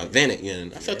know what I'm saying? I vented, you know,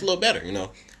 and I felt a little better, you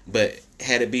know. But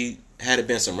had it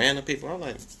been some random people, I'm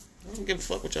like, I don't give a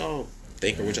fuck what y'all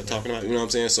think or what y'all talking about, you know what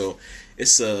I'm saying? So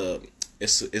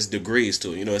it's degrees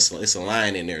to it, you know. It's a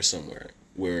line in there somewhere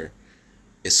where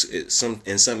it's in some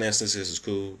instances it's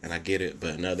cool and I get it,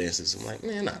 but in other instances I'm like,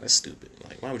 man, nah, that's stupid.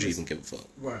 Like, why would you even give a fuck?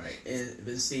 Right.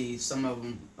 But see, some of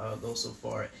them go so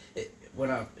far.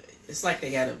 It's like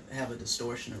they gotta have a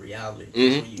distortion of reality.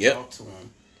 When you talk to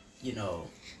them, you know,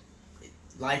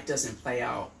 life doesn't play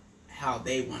out how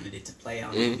they wanted it to play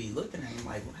out. And you be looking at them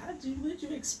like, well, what did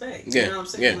you expect? You know what I'm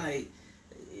saying? Like,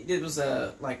 it was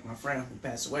like my friend who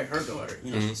passed away, her daughter,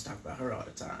 you know, she used to talk about her all the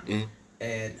time.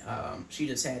 And she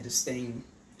just had this thing,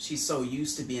 she's so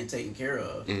used to being taken care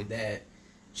of that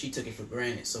she took it for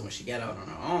granted. So when she got out on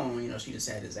her own, you know, she just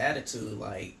had this attitude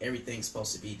like everything's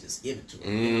supposed to be just given to her.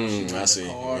 You know, she wanted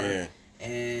a car,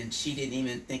 and she didn't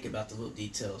even think about the little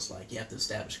details like you have to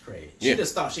establish credit. She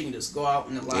just thought she can just go out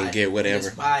in the lot and get whatever, and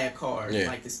just buy a car.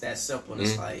 Like it's that simple. And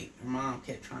it's like her mom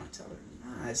kept trying to tell her,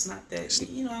 nah, it's not that.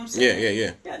 You know what I'm saying? Yeah.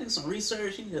 You gotta do some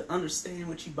research. You need to understand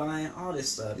what you buying. All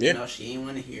this stuff. You know, she ain't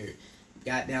want to hear it.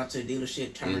 Got down to the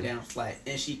dealership, turned her down flat,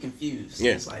 and she confused.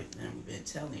 It's like, man, we've been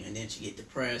telling you, and then she get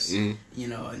depressed, you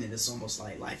know, and then it's almost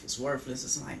like life is worthless.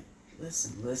 It's like,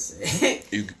 listen.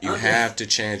 you have to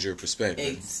change your perspective.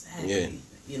 Exactly. Yeah.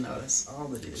 You know, that's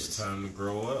all it is. It's time to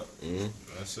grow up.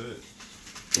 That's it.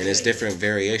 And there's different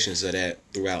variations of that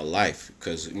throughout life,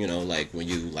 because you know, like when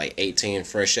you like 18,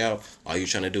 fresh out, all you're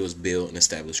trying to do is build and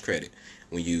establish credit.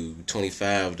 When you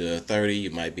 25 to 30, you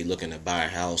might be looking to buy a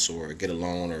house or get a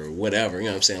loan or whatever. You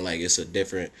know what I'm saying? Like, it's a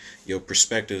different, your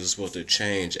perspective is supposed to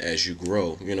change as you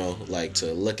grow, you know, like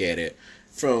to look at it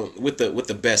from, with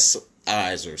the best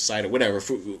eyes or sight or whatever.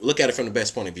 Look at it from the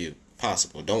best point of view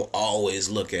possible. Don't always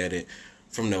look at it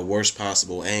from the worst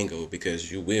possible angle,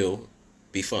 because you will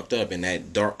be fucked up and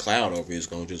that dark cloud over you is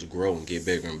going to just grow and get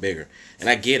bigger and bigger. And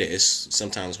I get it. It's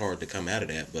sometimes hard to come out of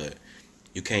that, but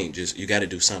you can't just, you got to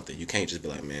do something. You can't just be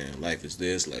like, man, life is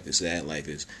this, life is that, life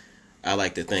is, I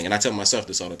like to think. And I tell myself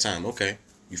this all the time. Okay,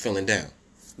 you feeling down.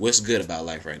 What's good about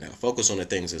life right now? Focus on the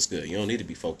things that's good. You don't need to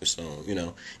be focused on, you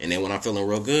know. And then when I'm feeling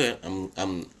real good,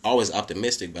 I'm always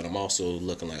optimistic, but I'm also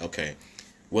looking like, okay,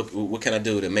 what can I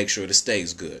do to make sure this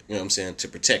stays good? You know what I'm saying? To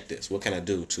protect this. What can I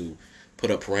do to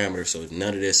put up parameters so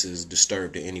none of this is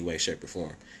disturbed in any way, shape, or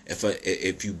form?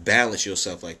 If you balance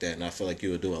yourself like that, and I feel like you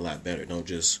will do a lot better. Don't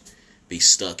just be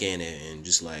stuck in it and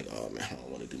just like, oh man, I don't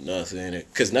want to do nothing in it,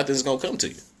 because nothing's gonna come to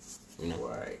you. You know?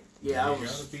 Right. Yeah, you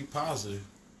gotta be positive.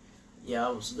 Yeah, I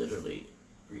was literally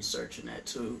researching that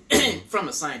too, from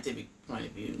a scientific point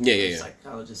of view. Yeah. The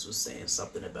psychologist was saying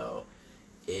something about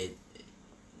it.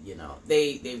 You know,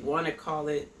 they want to call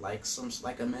it like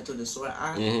a mental disorder.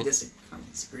 I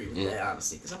disagree with that,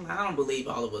 honestly, because I don't believe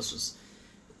all of us was,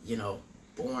 you know,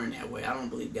 born that way. I don't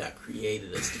believe God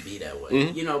created us to be that way.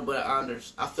 You know, but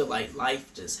I feel like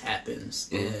life just happens,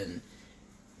 and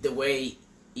the way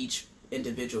each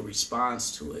individual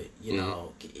responds to it, you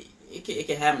know, it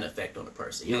can have an effect on a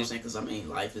person. You know what I'm saying? Because I mean,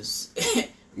 life is it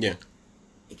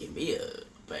can be a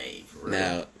pain for real.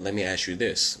 Now, let me ask you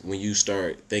this: when you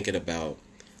start thinking about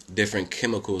different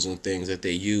chemicals and things that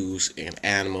they use in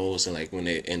animals, and like when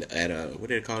they at a, what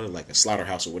do they call it, like a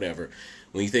slaughterhouse or whatever,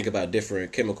 when you think about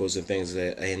different chemicals and things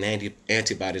that and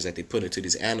antibodies that they put into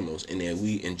these animals, and then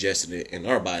we ingested it in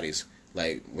our bodies,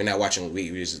 like we're not watching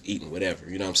we're just eating whatever,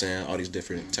 you know what I'm saying, all these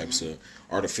different types of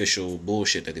artificial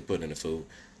bullshit that they put in the food,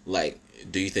 like,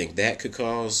 do you think that could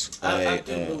cause I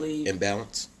do believe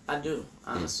imbalance? I do,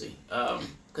 honestly,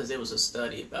 because there was a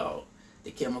study about the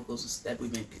chemicals that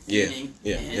we've been eating,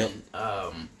 and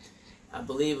I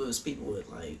believe it was people with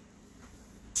like,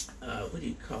 what do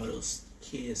you call those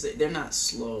kids? They're not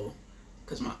slow,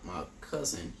 because my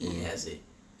cousin, he has it.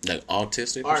 Like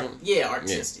autistic or something? Yeah,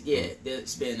 autistic. Yeah,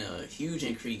 there's been a huge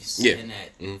increase in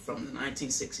that from the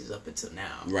 1960s up until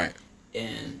now. Right.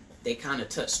 And they kind of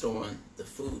touched on the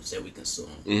foods that we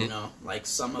consume. You know, like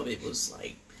some of it was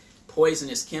like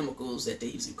poisonous chemicals that they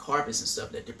use in carpets and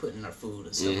stuff that they're putting in our food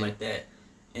and stuff like that.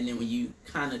 And then when you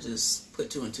kind of just put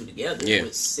two and two together, it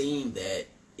would seem that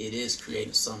it is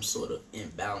creating some sort of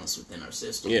imbalance within our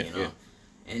system, you know.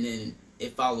 And then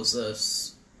it follows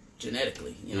us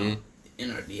genetically, you know,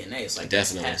 in our DNA. It's like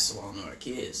it's passed along to our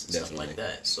kids and stuff like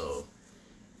that. So,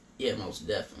 yeah, most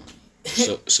definitely.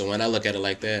 so when I look at it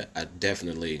like that, I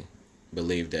definitely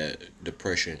believe that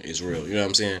depression is real. You know what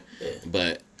I'm saying? Yeah.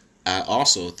 But I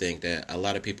also think that a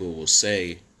lot of people will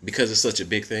say, because it's such a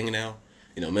big thing now,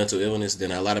 you know, mental illness,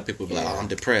 then a lot of people be like, oh, I'm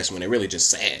depressed, when they're really just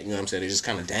sad, you know what I'm saying? They're just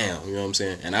kind of down, you know what I'm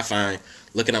saying? And I find,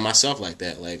 looking at myself like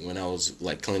that, like when I was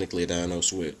like clinically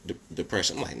diagnosed with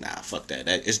depression, I'm like, nah, fuck that.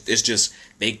 It's just,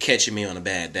 they catching me on a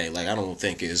bad day. Like, I don't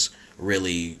think it's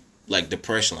really like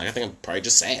depression. Like, I think I'm probably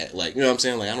just sad. Like, you know what I'm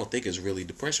saying? Like, I don't think it's really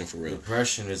depression for real.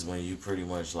 Depression is when you pretty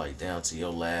much like down to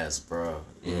your last, bro.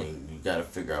 And you got to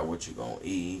figure out what you gonna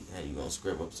eat, how you gonna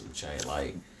scrape up some change.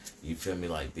 Like, you feel me?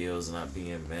 Like, bills not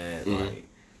being met. Like,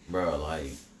 bro,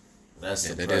 like, that's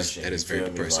depression. That is very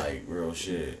depressing. Like, real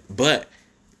shit. But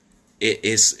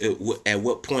at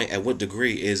what point, at what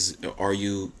degree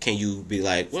can you be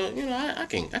like, well, you know, I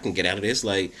can get out of this.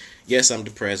 Like, yes, I'm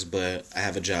depressed, but I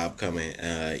have a job coming.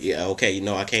 Yeah, okay, you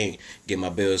know, I can't get my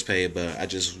bills paid, but I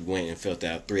just went and filled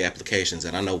out 3 applications,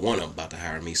 and I know one of them about to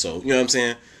hire me. So, you know what I'm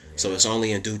saying? Yeah. So it's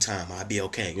only in due time. I'll be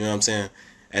okay. You know what I'm saying?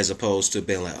 As opposed to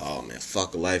being like, oh man,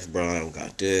 fuck life, bro. I don't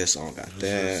got this. I don't got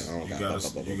that. I don't got blah, blah,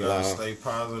 blah, blah. You gotta stay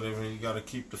positive, and you gotta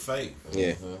keep the faith.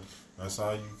 Yeah. That's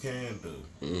all you can do.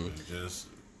 And just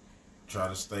try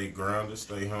to stay grounded,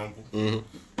 stay humble,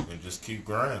 and just keep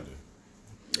grinding.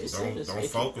 Don't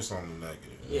focus on the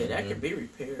negative. Yeah, that can be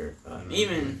repaired.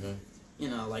 Even, you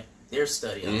know, like their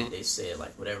study, they said,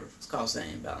 like, whatever it's causing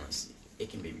that imbalance, it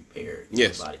can be repaired.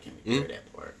 Yes. Your body can repair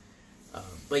that part.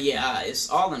 But yeah, it's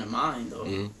all in the mind, though,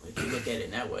 if you look at it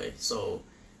in that way. So,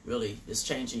 really, just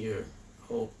changing your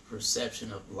whole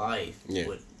perception of life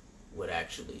would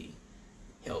actually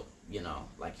help, you know,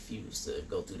 like if you was to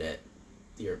go through that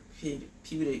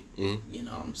therapeutic, you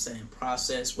know what I'm saying,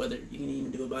 process, whether you can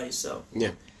even do it by yourself.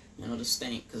 Yeah. You know, just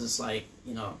think, because it's like,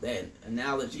 you know, that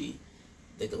analogy,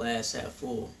 the glass half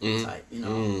full type, you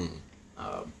know.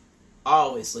 I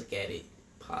always look at it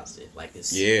positive, like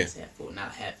it's half full,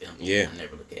 not half empty. Yeah. I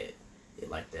never look at it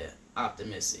like that.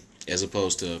 Optimistic. As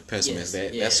opposed to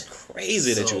pessimistic. That's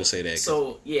crazy that you would say that.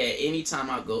 So, yeah, anytime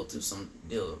I go through some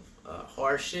deal of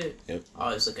hardship, I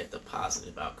always look at the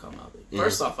positive outcome of it.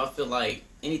 First off, I feel like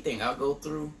anything I go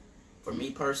through, for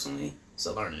me personally, it's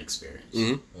a learning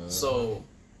experience. So,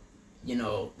 you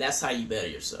know, that's how you better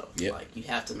yourself. Like, you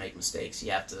have to make mistakes.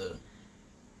 You have to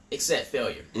accept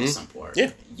failure at some part.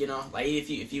 You know, like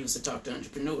if you was to talk to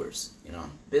entrepreneurs, you know,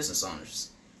 business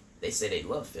owners, they say they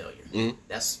love failure.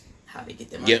 That's how they get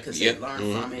their money, because they learn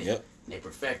from it. And they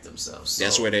perfect themselves. So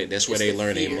that's where they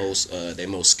learn their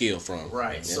most skill from.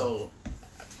 Right. So,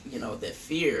 you know, that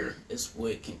fear is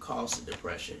what can cause the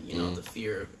depression. You know, the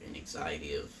fear and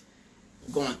anxiety of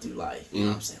going through life. You know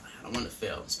what I'm saying? Like, I don't want to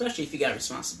fail, especially if you got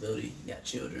responsibility, you got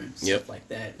children, stuff like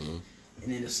that. And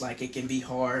then it's like it can be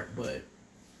hard, but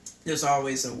there's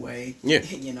always a way.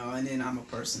 You know, and then I'm a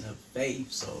person of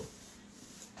faith, so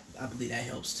I believe that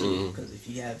helps too. Because if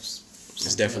you have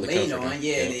it's definitely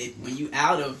comforting. When you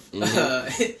out of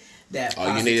that.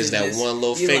 All you need is that positiveness. one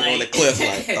little You finger on the cliff.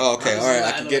 Like, oh, okay, all right,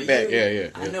 I can get back. Yeah.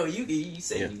 I know you. You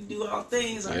said Yeah. you can do all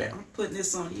things. Yeah. I'm putting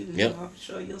this on you. Yep. I'll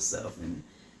show yourself. And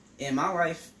in my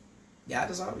life, God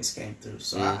has always came through.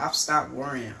 So Mm-hmm. I've stopped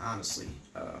worrying. Honestly,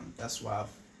 that's why I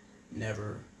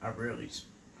don't really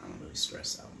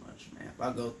stress out much, man. If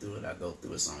I go through it, I go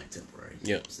through it. It's only temporary.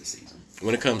 Yep. It's the season.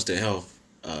 When it comes to health,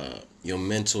 your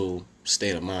mental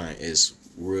state of mind is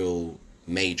real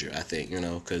major. I think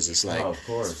because it's like Oh, of It's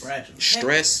course. fragile.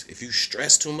 stress. If you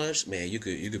stress too much, man, you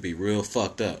could be real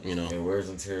fucked up. It wears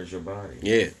and tears your body.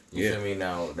 Yeah. You Yeah. feel me?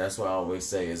 Now, that's why I always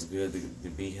say it's good to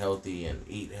be healthy and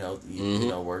eat healthy,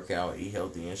 Mm-hmm. work out, eat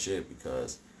healthy and shit,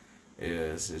 because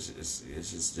it's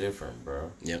just different,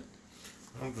 bro. Yep.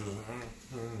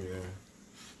 Yeah.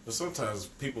 But sometimes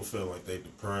people feel like they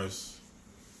depressed,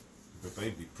 but they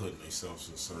be putting themselves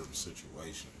in certain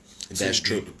situations. That's to be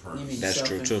true. You depressed. mean That's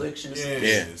true, too. self-infliction? Yeah.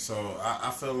 Yeah. So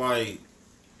I feel like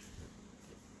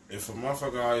if a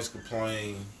motherfucker always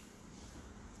complain,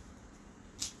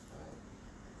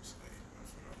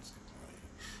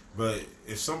 but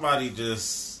if somebody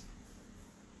just,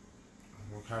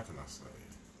 how can I say?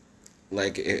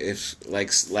 Like if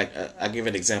I give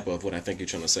an example of what I think you're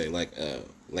trying to say. Like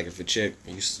if a chick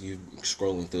you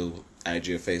scrolling through IG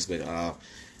or Facebook, oh,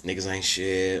 niggas ain't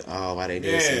shit. Oh, why they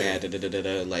this and that? Da, da, da, da,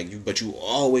 da. Like but you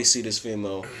always see this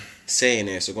female saying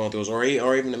that. So going through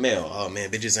or even the male. Oh man,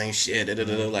 bitches ain't shit. Da, da,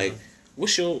 da, da. Like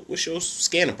what's your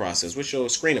scanning process? What's your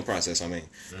screening process? I mean,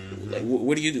 like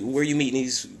what do you do? Where you meeting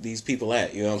these people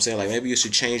at? You know what I'm saying? Like maybe you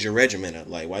should change your regimen up.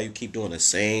 Like why you keep doing the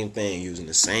same thing, using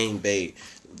the same bait,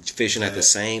 fishing at the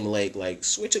same lake? Like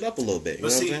switch it up a little bit. You But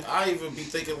know see, what I'm saying? I even be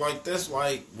thinking like this,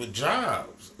 like with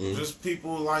jobs, just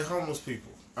people like homeless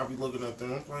people. I be looking at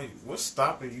them like, what's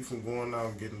stopping you from going out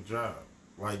and getting a job?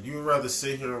 Like you'd rather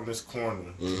sit here on this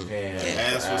corner and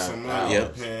ask for some money Yeah. or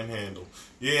panhandle.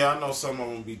 Yeah, I know some of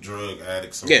them be drug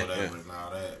addicts or Yeah, whatever yeah. and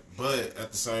all that. But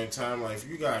at the same time, like if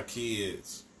you got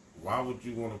kids, why would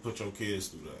you want to put your kids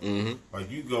through that? Mm-hmm. Like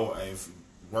you go if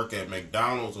work at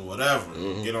McDonald's or whatever,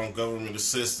 get on government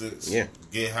assistance, Yeah.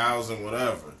 get housing,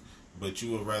 whatever. But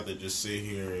you would rather just sit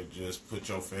here and just put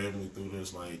your family through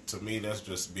this. Like to me, that's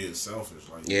just being selfish.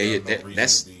 Like Yeah, you yeah, have no reason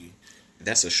that's- to be.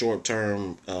 That's a short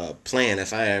term plan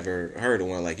if I ever heard of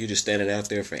one. Like you just standing out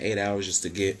there for 8 hours just to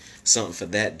get something for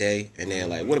that day, and then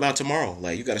like, what about tomorrow?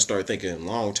 Like you got to start thinking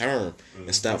long term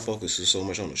and stop focusing so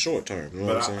much on the short term. You know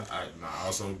But what I'm saying? I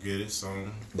also get it.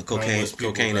 Some But homeless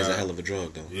people cocaine is a got- hell of a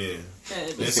drug though. Yeah. Yeah,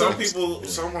 And some people,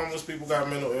 some homeless people got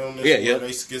mental illness. Yeah, where yeah.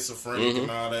 They schizophrenic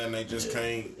and all that, and they just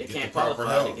can't They get can't the proper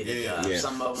qualify help. to get a Yeah. job. Yeah.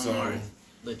 Some of them So- are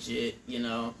legit,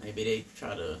 maybe they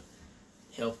try to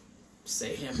help,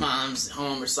 say, their mom's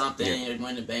home or something, Yeah. and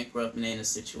went bankrupt and they in a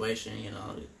situation,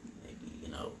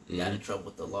 maybe, got in trouble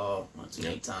with the law one too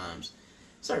many times.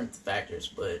 Certain factors,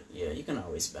 but yeah, you can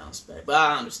always bounce back. But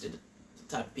I understood the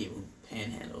type of people who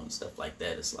panhandle and stuff like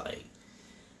that. It's like,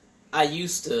 I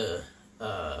used to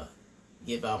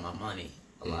give out my money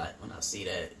a lot. When I see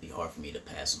that, it'd be hard for me to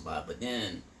pass them by. But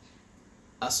then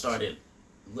I started,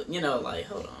 like,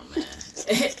 hold on, man.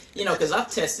 Because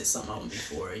I've tested some of them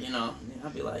before, and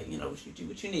I'd be like,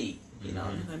 what you need? And they're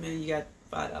like, man, you got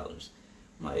 $5.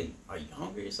 I'm like, are you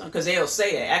hungry or something? Because they'll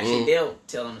say that. Actually, they'll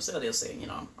tell them themselves. They'll say,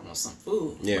 I want some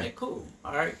food. Yeah. I'm like, cool.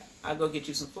 All right, I'll go get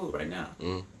you some food right now.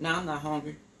 No, I'm not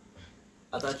hungry.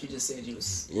 I thought you just said you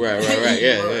was Right. You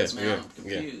Yeah, was, yeah, man. yeah, I'm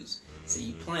confused. So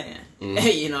you playing, and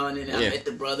then I Yeah. met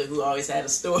the brother who always had a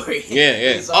story. Yeah,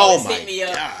 yeah. He's always Oh, my hit me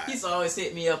up. God. He's always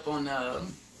hit me up on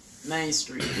Main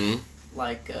Street,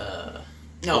 like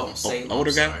Salem.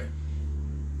 older guy? Sorry.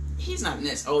 He's not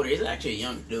this older. He's actually a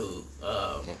young dude.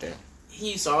 Okay.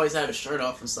 He used to always have his shirt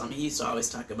off and something. He used to always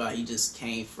talk about he just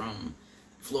came from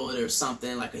Florida or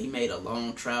something. Like he made a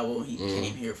long travel. He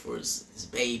came here for his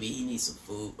baby. He needs some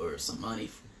food or some money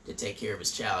to take care of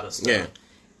his child or stuff. Yeah.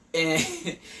 And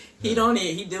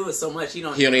he do it so much he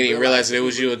don't even realize that it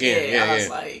was you again. Yeah, I was yeah.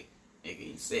 like, nigga,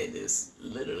 he said this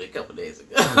literally a couple days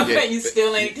ago. Yeah. You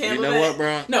still ain't handled know that. what,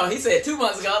 bro? No, he said 2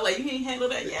 months ago. I was like, you ain't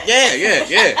handled that yet.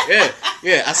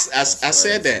 Yeah. I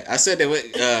said that. I said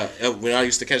that when I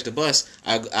used to catch the bus,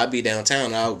 I'd be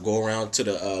downtown. I'll go around to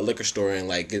the liquor store and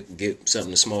like get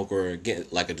something to smoke or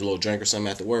get like a little drink or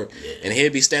something after work. Yeah. And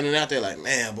he'd be standing out there like,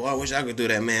 man, boy, I wish I could do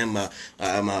that, man.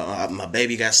 My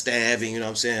baby got stabbed, and you know what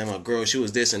I'm saying. My girl, she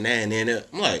was this and that, and then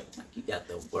I'm like, You got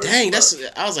the worst. dang, luck.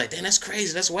 I was like, dang, that's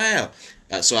crazy. That's wild.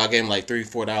 So I gave him like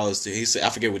 $3-4 to. He said, I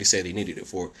forget what he said he needed it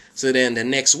for. So then the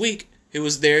next week he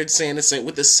was there saying the same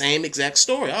with the same exact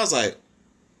story. I was like,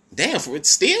 damn, for it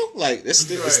still like this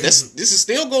is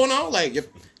still going on. Like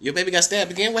your baby got stabbed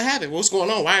again. What happened? What's going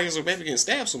on? Why is your baby getting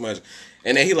stabbed so much?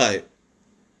 And then he like,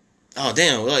 oh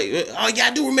damn, like, oh yeah,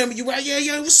 I do remember you, right?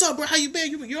 Yeah, what's up, bro? How you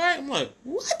been? You alright? I'm like,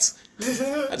 what?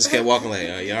 I just kept walking like,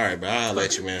 oh, you alright, bro? I'll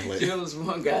let you, man. Like, There was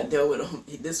one guy I dealt with him.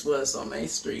 This was on Main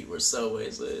Street where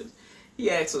Subway's lives. He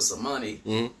asked for some money,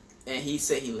 and he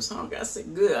said he was hungry. I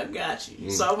said, good, I got you.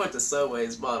 So I went to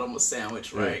Subway's, bought him a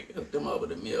sandwich, right? Hooked him up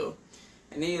with a meal.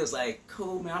 And he was like,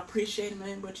 cool, man, I appreciate it,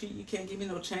 man, but you can't give me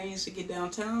no change to get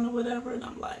downtown or whatever. And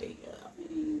I'm like,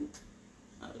 I mean,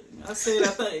 I said, I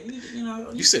thought, you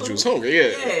know. you said you was hungry, yeah.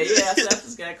 Yeah, I said, I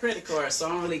just got a credit card, so I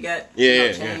don't really got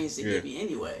change to give you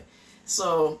anyway.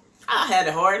 So I had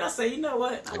it hard. I said, you know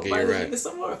what? I'm going to get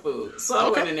some more food. So I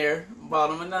went in there, bought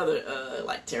him another,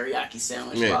 like, teriyaki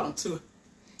sandwich, bought him 2.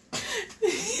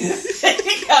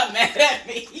 He got mad at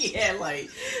me. He had like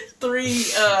 3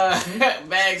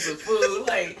 bags of food.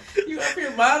 Like, you up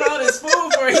here buying all this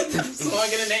food for he swung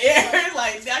it in the air.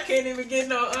 Like, I can't even get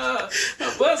no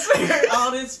bus fare.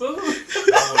 All this food.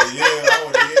 Oh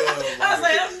yeah. I was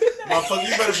like, motherfucker,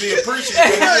 you better be appreciative.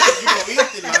 You gonna eat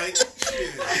tonight.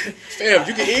 Fam,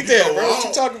 you can eat that, bro. What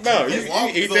you talking about? You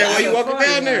can eat that while you walking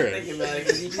down there. Thinking about it,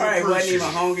 'cause he probably wasn't even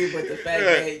hungry, but the fact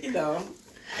that, you know,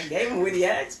 I gave him what he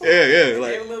asked for. Yeah,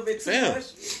 like, gave him a little bit too much.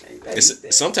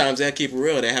 Sometimes they keep it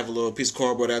real. They have a little piece of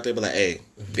cardboard out there, but like, hey,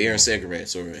 beer and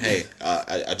cigarettes, or hey,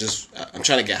 I'm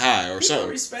trying to get high, or People something.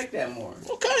 respect that more.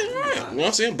 Okay, all right. You know what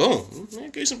I'm saying? Boom. Man,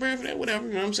 give you some bread for that, whatever.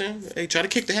 You know what I'm saying? Hey, try to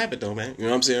kick the habit though, man. You know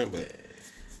what I'm saying? But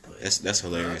that's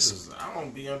hilarious. I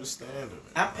don't be understanding.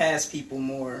 I pass people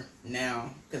more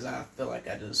now because I feel like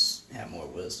I just have more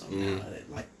wisdom now.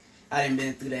 Like, I done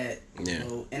been through that. Yeah.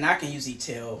 And I can usually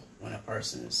tell when a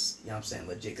person is, you know what I'm saying,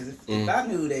 legit. Because if I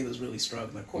knew they was really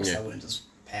struggling, of course I wouldn't just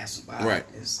pass them by. Right.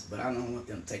 But I don't want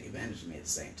them to take advantage of me at the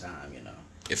same time, you know.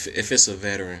 If it's a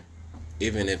veteran,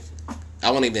 even if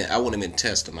I wouldn't even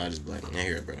test them, I just be like, I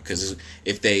hear it, bro. Because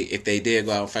if they did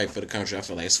go out and fight for the country, I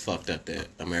feel like it's fucked up that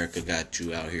America got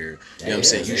you out here. You know what I'm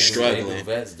saying? You struggling.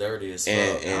 Vets dirty as fuck.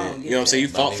 And you know what I'm saying? You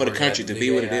fought for the country to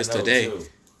be what it is today.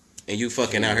 And you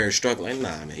fucking out here struggling.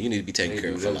 Nah, man, you need to be taken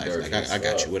care of for life. Like, I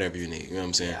got you, whatever you need. You know what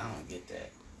I'm saying? Yeah, I don't get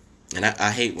that. And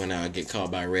I hate when I get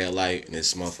caught by a red light and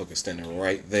this motherfucker standing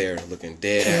right there looking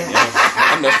dead at me.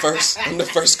 I'm the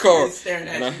first car.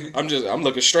 And I'm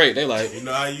looking straight. They like, you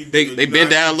know how you they bend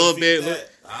down a little bit.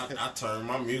 I turn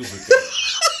my music up.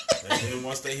 And then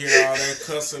once they hear all that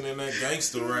cussing and that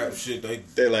gangster rap shit, they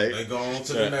go on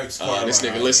to the next part. This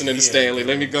nigga listening to Stanley.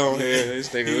 Let me go ahead. This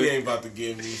nigga, he ain't about to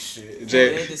give me shit.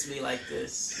 They just be like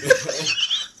this.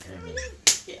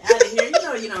 Get out of here. You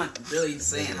know you're not really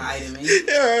saying hi to me.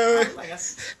 Yeah. Like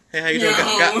hey, how you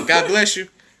doing? God bless you.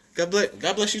 God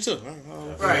bless you too.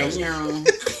 Right.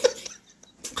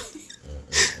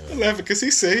 I'm laughing because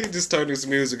he said he just turned his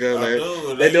music up.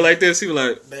 Like, they do like this. He was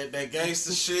like that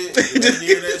gangster shit. They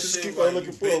hear that just shit. keep Like, on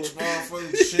looking bitch,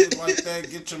 motherfucker, shit like that.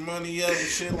 Get your money up and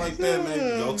shit like that.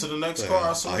 Man, go to the next car.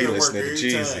 I swear he they work listening to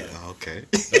every Jeezy. time. Okay.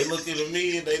 They look at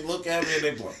me and they look at me and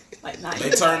they like,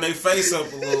 they turn their face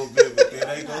up a little bit, but then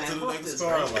they go to the next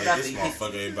car. Like, this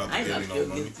motherfucker ain't about to give me no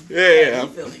money. Yeah,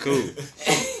 I'm cool.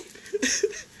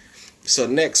 So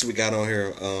next we got on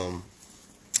here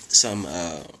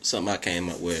something I came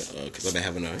up with because I've been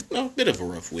having a bit of a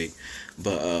rough week.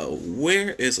 But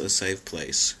where is a safe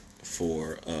place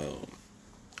for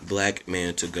black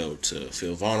men to go to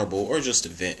feel vulnerable or just to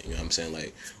vent? You know what I'm saying?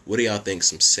 Like, what do y'all think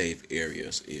some safe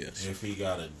areas is? If he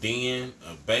got a den,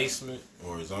 a basement,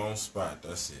 or his own spot,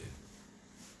 that's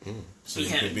it. So he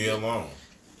can be alone.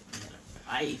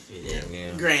 I feel that.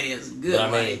 Yeah. Granny is good.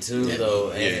 But I mean, too,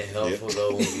 though, ain't it helpful,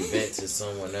 though, when you vent to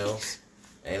someone else?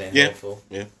 Ain't it helpful?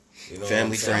 Yeah. You know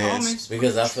Family, friends.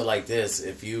 Because I feel like this,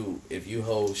 if you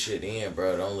hold shit in,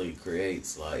 bro, it only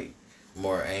creates, like,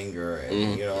 more anger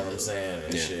and, you know what I'm saying,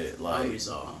 and shit. Like,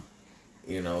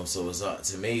 you know, so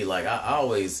it's to me, like, I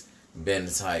always been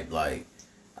the type, like,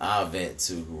 I'll vent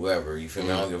to whoever, you feel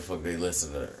me? I don't give a fuck if they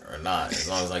listen to it or not, as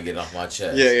long as I get it off my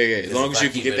chest. Yeah. As long as you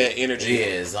can get that energy.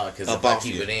 Yeah, because if I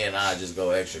keep it in, I just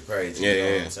go extra crazy. You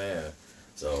know what I'm saying?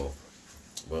 So,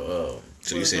 but,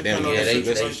 so you said, damn,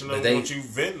 they what you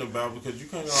venting about, because you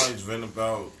can't always vent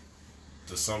about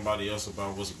to somebody else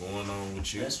about what's going on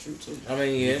with you. That's true too. I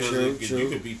mean, yeah, true. You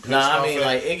could be pissed off. I mean,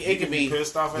 like it could be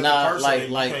pissed off at the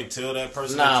person. Like you can't tell that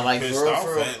person that you're pissed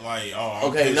off at. Like, oh,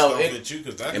 I'm pissed off at you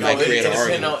because that might create an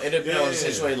argument. It depends on the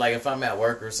situation. Like if I'm at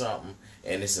work or something,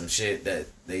 and it's some shit that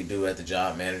they do at the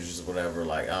job managers or whatever,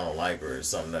 like I don't like, or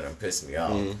something that pissing me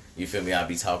off. You feel me? I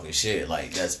be talking shit.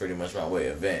 Like that's pretty much my way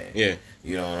of venting. Yeah.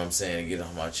 You know what I'm saying? To get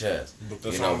off my chest.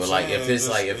 But you know, but like if it's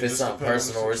something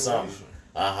personal or something,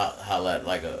 I holla at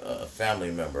like a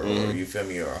family member or you feel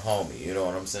me, or a homie. You know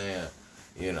what I'm saying?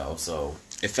 You know, so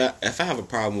if I have a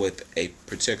problem with a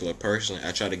particular person,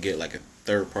 I try to get like a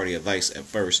third party advice at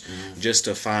first, just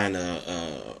to find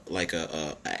a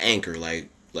anchor, like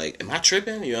am I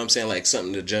tripping? You know what I'm saying? Like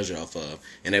something to judge it off of.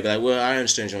 And they be like, well, I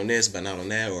understand you on this, but not on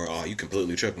that, or oh, you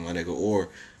completely tripping, my nigga, or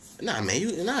nah, man,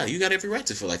 you got every right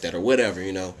to feel like that, or whatever,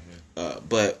 you know.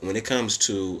 But when it comes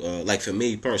to like for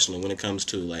me personally, when it comes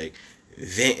to like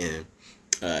venting,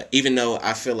 even though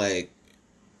I feel like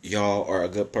y'all are a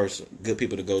good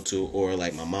people to go to, or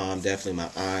like my mom, definitely my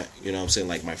aunt, you know what I'm saying,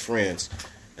 like my friends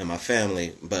and my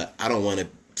family, but I don't want to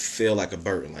feel like a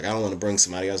burden. Like I don't want to bring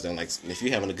somebody else down. Like if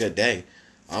you're having a good day,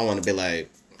 I don't want to be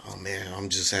like, oh man, I'm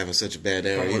just having such a bad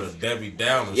day. Come with a Debbie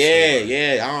Downer.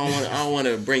 Yeah. I don't want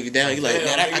to bring you down. You like,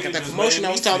 man, I got that promotion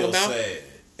I was talking about. Sad.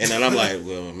 And then I'm like,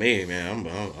 well, man,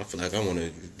 I feel like I want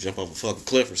to jump off a fucking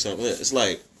cliff or something. It's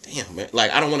like, damn, man,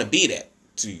 like I don't want to be that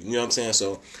to you. You know what I'm saying?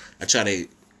 So I try to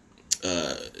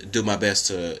do my best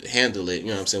to handle it. You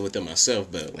know what I'm saying, within myself.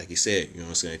 But like you said, you know what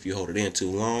I'm saying, if you hold it in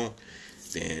too long,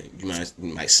 then you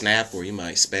might snap, or you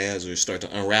might spaz, or start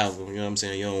to unravel. You know what I'm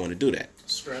saying? You don't want to do that.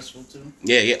 Stressful too.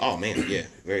 Yeah. Oh man, yeah,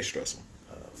 very stressful.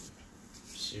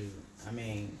 Shoot, I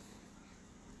mean,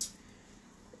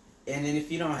 and then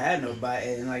if you don't have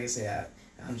nobody, and like I said,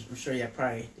 I'm sure y'all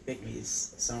probably depict me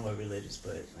as somewhat religious,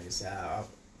 but like I said, I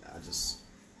just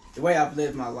the way I've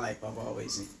lived my life, I've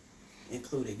always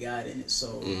included God in it.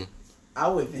 So I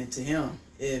would vent to Him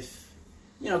if.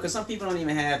 You know, because some people don't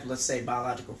even have, let's say,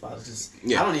 biological fathers. I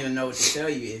don't even know what to tell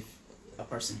you if a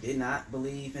person did not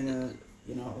believe in a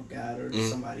God or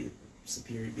somebody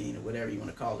superior being or whatever you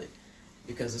want to call it,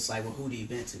 because it's like, well, who do you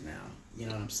vent to now? You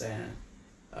know what I'm saying?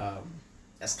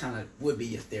 That's kind of would be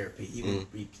your therapy. You would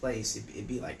replace it'd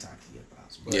be like talking to your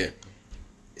boss, but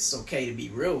it's okay to be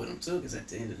real with them too, because at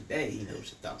the end of the day, he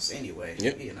knows your thoughts anyway.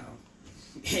 You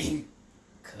know.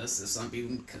 Cuss, or some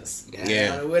people cuss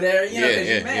or whatever, you know, because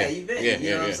you're mad, you vent,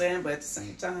 you know what I'm saying? But at the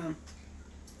same time,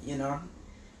 you know,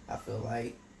 I feel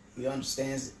like he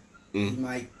understands it. He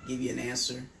might give you an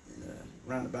answer in a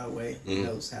roundabout way. He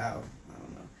knows how. I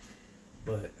don't know.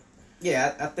 But,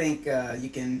 yeah, I think you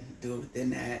can do it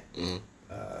within that.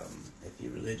 If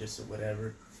you're religious or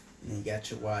whatever. And you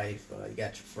got your wife, you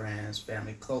got your friends,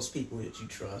 family, close people that you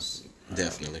trust.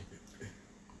 Definitely.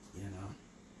 You know,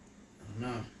 I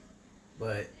don't know.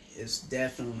 But it's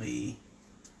definitely,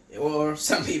 or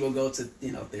some people go to,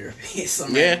 you know, therapy,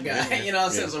 some random guy, you know,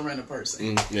 some random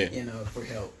person, you know, for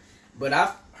help. But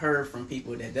I've heard from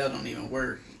people that don't even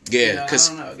work. Yeah, because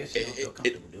you know, I don't know. I guess you don't feel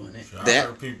comfortable doing it. I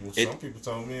heard people. Some people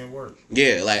told me it worked.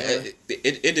 Yeah, like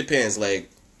it depends. Like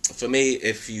for me,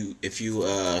 if you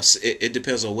it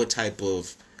depends on what type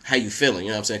of. How you feeling, you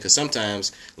know what I'm saying? Because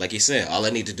sometimes, like you said, all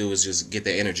I need to do is just get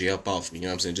the energy up off me, you know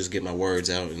what I'm saying? Just get my words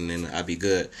out, and then I'll be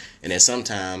good. And then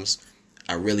sometimes,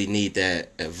 I really need that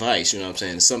advice, you know what I'm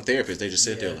saying? And some therapists, they just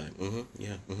sit there like,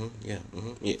 yeah.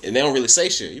 And they don't really say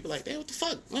shit. You be like, damn, what the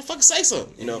fuck? Motherfucker, say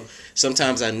something, you know?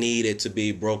 Sometimes I need it to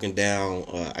be broken down,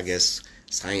 I guess,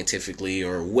 scientifically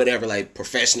or whatever, like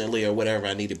professionally or whatever.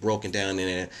 I need it broken down,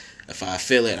 and if I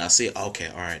feel it, I see it, okay,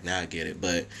 all right, now I get it.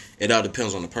 But it all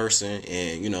depends on the person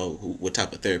and, you know, what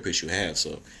type of therapist you have.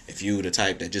 So if you the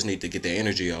type that just need to get the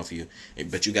energy off you,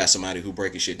 but you got somebody who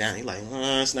breaking shit down, you're like,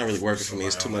 it's not really working for me.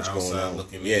 It's too much going on.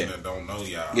 That don't know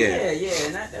y'all. Yeah,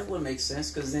 and that would make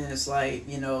sense, because then it's like,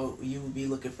 you know, you would be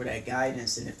looking for that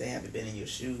guidance, and if they haven't been in your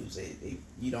shoes,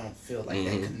 you don't feel like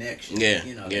that connection.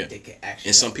 You know, that they can actually.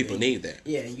 And some people need that.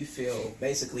 Yeah, and you feel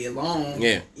basically alone.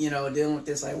 You know, dealing with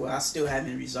this, like, well, I still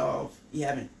haven't resolved. You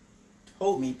haven't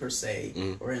told me per se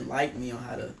or enlightened me on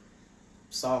how to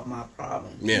solve my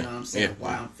problem. You know what I'm saying?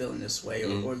 Why I'm feeling this way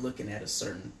or looking at a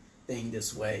certain thing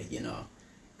this way, you know.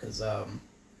 Because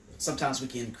sometimes we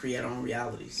can create our own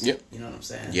realities. You know what I'm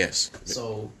saying? Yes.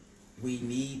 So we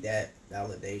need that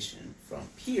validation from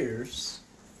peers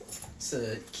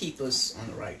to keep us on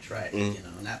the right track, you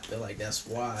know. And I feel like that's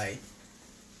why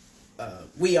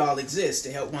we all exist,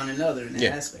 to help one another in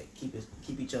that aspect.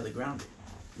 Keep each other grounded.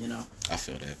 You know, I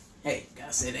feel that. Hey,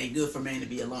 God said it ain't good for man to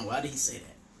be alone. Why did he say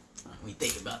that? When you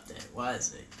think about that, why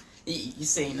is it? You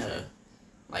seen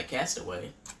like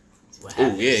Castaway? See what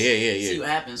happens. Yeah. See what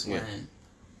happens when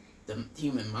the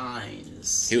human mind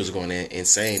is. He was going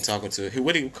insane talking to.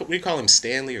 What do you call him?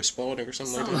 Stanley or Spalding or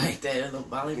something like that? A little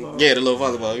volleyball. Yeah, the little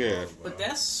volleyball. Yeah. But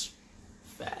that's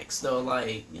facts, though.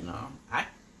 Like, you know,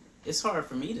 it's hard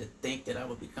for me to think that I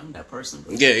would become that person.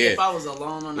 But if I was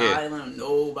alone on the island,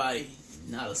 nobody.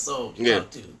 Not a soul to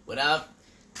talk to. But I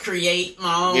create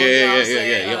my own.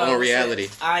 Your own reality.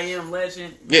 I Am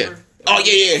Legend. Remember? Oh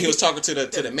yeah, he was talking to the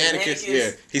mannequins. mannequins?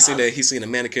 Yeah, he seen the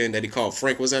mannequin that he called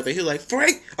Frank was out there. He was like,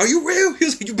 Frank, are you real? He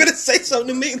was like, you better say something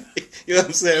to me. You know what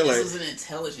I'm saying? This Like, was an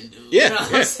intelligent dude. yeah, You know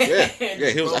what I'm saying? yeah.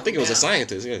 He was. I think it was a Down.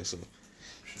 scientist. Yeah.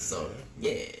 So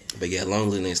yeah, But yeah,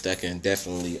 loneliness that can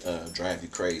definitely drive you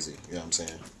crazy. You know what I'm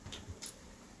saying?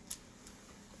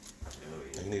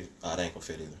 You need. Oh, that ain't gonna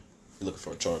fit either. You're looking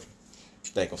for a charger.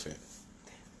 That ain't gonna fit.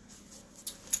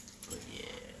 but yeah.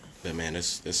 But man,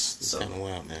 it's So- kind of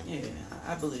wild, man. Yeah,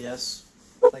 I believe that's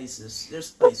places.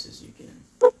 There's places you can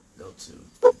go to. And,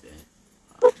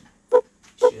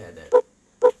 you should have that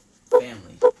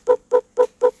family.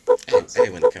 Hey,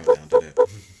 when it comes down to that,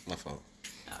 my fault.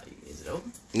 Is it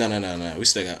open? No. We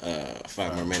still got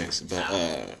 5 more minutes, but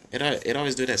it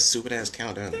always do that stupid ass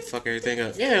countdown to fuck everything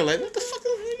up. Yeah, like what the fuck are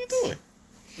you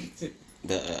doing?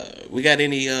 But we got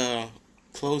any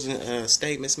closing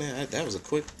statements, man? That was a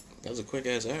quick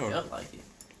ass hour. Felt like it.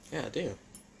 Yeah, damn.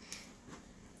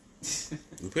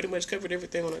 We pretty much covered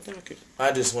everything on that docket.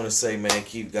 I just want to say, man,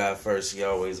 keep God first. He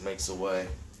always makes a way.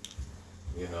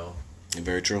 You know,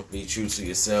 Very true. be true to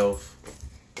yourself.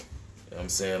 You know what I'm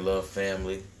saying? Love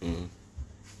family. Mm-hmm.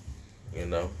 You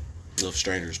know. Love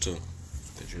strangers too,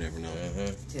 that you never know.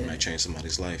 Mm-hmm. Yeah. Might change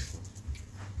somebody's life.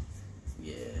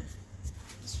 Yeah,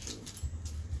 that's true.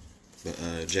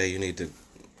 But Jay, you need to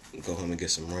go home and get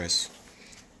some rest.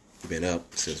 You been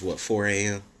up since what, 4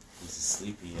 a.m. He's a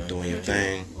sleepy young doing your man.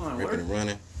 thing, You wanna ripping work? and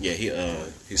running. Yeah,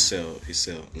 he sell.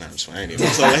 Nah, it's fine. I ain't even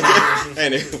play like that. I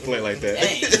ain't even play like that.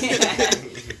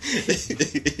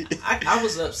 Dang. I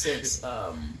was up since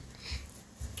I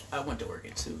went to work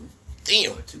at 2.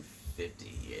 Damn. Or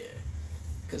 2:50, yeah.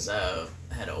 Because I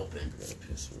had to open the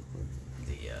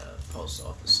post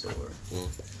office store.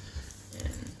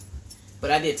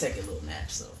 But I did take a little nap,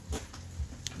 so.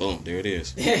 Boom, there it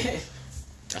is.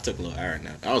 I took a little hour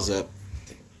nap. I was up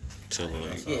till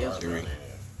Yeah. 3.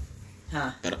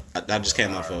 Huh? But I just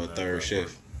came off of a third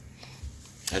shift.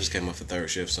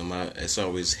 So it's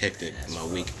always hectic my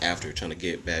week after trying to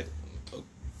get back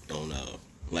on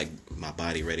like my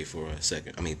body ready for a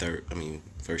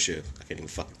first shift. I can't even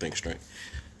fucking think straight.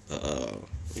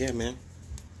 Yeah, man.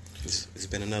 It's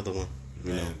been another one.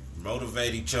 You know. Man,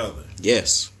 motivate each other.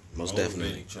 Yes, most Motivate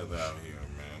definitely. each other out here,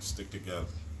 man. Stick together.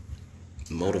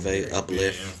 Motivate, Be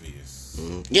uplift. envious.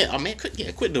 Yeah, I mean,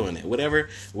 quit doing that. Whatever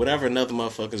another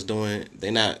motherfucker's doing,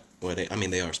 they not. Well,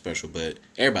 they are special, but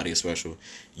everybody is special.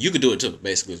 You could do it too.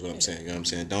 Basically, is what I'm saying. You know what I'm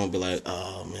saying? Don't be like,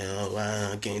 oh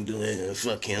man, I can't do it.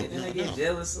 Fuck him. And then they No. get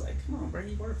jealous, like, come on, bro,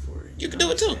 you work for it. You can do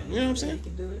it too. You know what I'm saying? You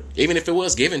can do it. Even if it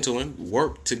was given to him,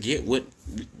 work to get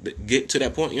to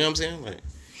that point. You know what I'm saying? Like,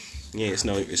 yeah, it's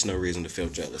no reason to feel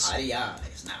jealous. Eye to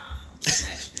eyes, nah. I'm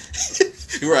snatching.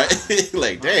 Right?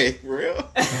 Like, dang, for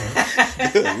real?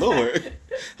 Good Lord.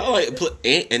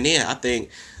 And then I think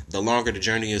the longer the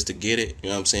journey is to get it, you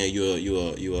know what I'm saying,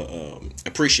 you'll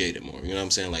appreciate it more. You know what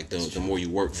I'm saying? Like, the more you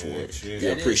work for it, shit. you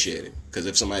That appreciate it. Because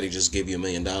if somebody just give you $1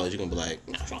 million, you're going to be like,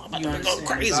 nah, I'm about You to go understand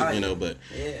crazy, value. you know? But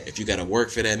Yeah. if you got to work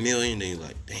for that $1 million, then you're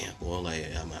like, damn, boy, like,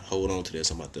 I'm going to hold on to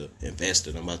this. I'm about to invest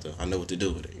it. I know what to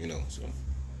do with it, you know? So.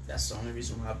 That's the only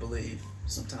reason why I believe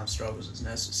sometimes struggles is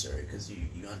necessary, because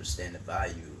you understand the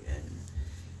value, and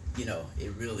you know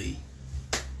it really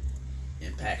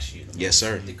impacts you. Yes,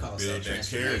 sir. It causes Build that that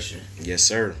transformation. Yes,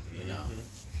 sir. You know,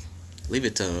 Leave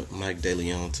it to Mike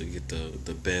DeLeon to get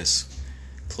the best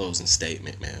closing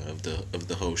statement, man, of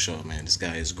the whole show, man. This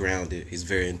guy is grounded. He's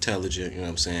very intelligent. You know what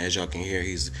I'm saying? As y'all can hear,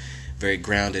 he's very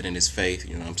grounded in his faith.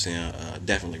 You know what I'm saying?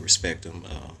 Definitely respect him.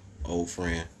 Old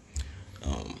friend.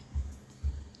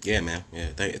 Yeah, man. Yeah.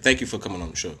 Thank you for coming on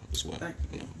the show as well. Thank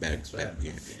you. You know, back. Thanks for having me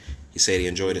Yeah. again. He said he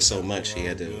enjoyed it so much he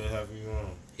had Good to having you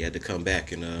on. come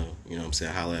back and you know what I'm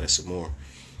saying, holler at us some more.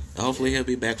 And hopefully he'll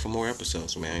be back for more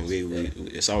episodes, man. We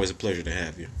it's always a pleasure to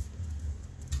have you.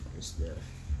 It's the-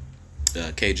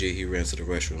 KG, he ran to the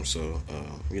restroom, so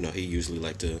you know he usually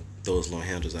like to throw his little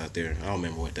handles out there. I don't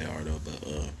remember what they are though, but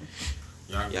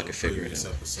y'all can figure it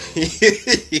out.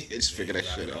 Just figure that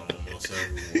shit out.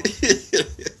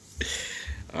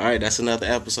 All right, that's another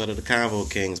episode of the Convo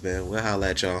Kings, man. We'll holler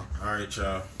at y'all. All right,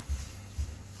 y'all.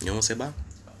 You want to say bye?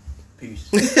 Peace.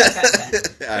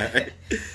 All right.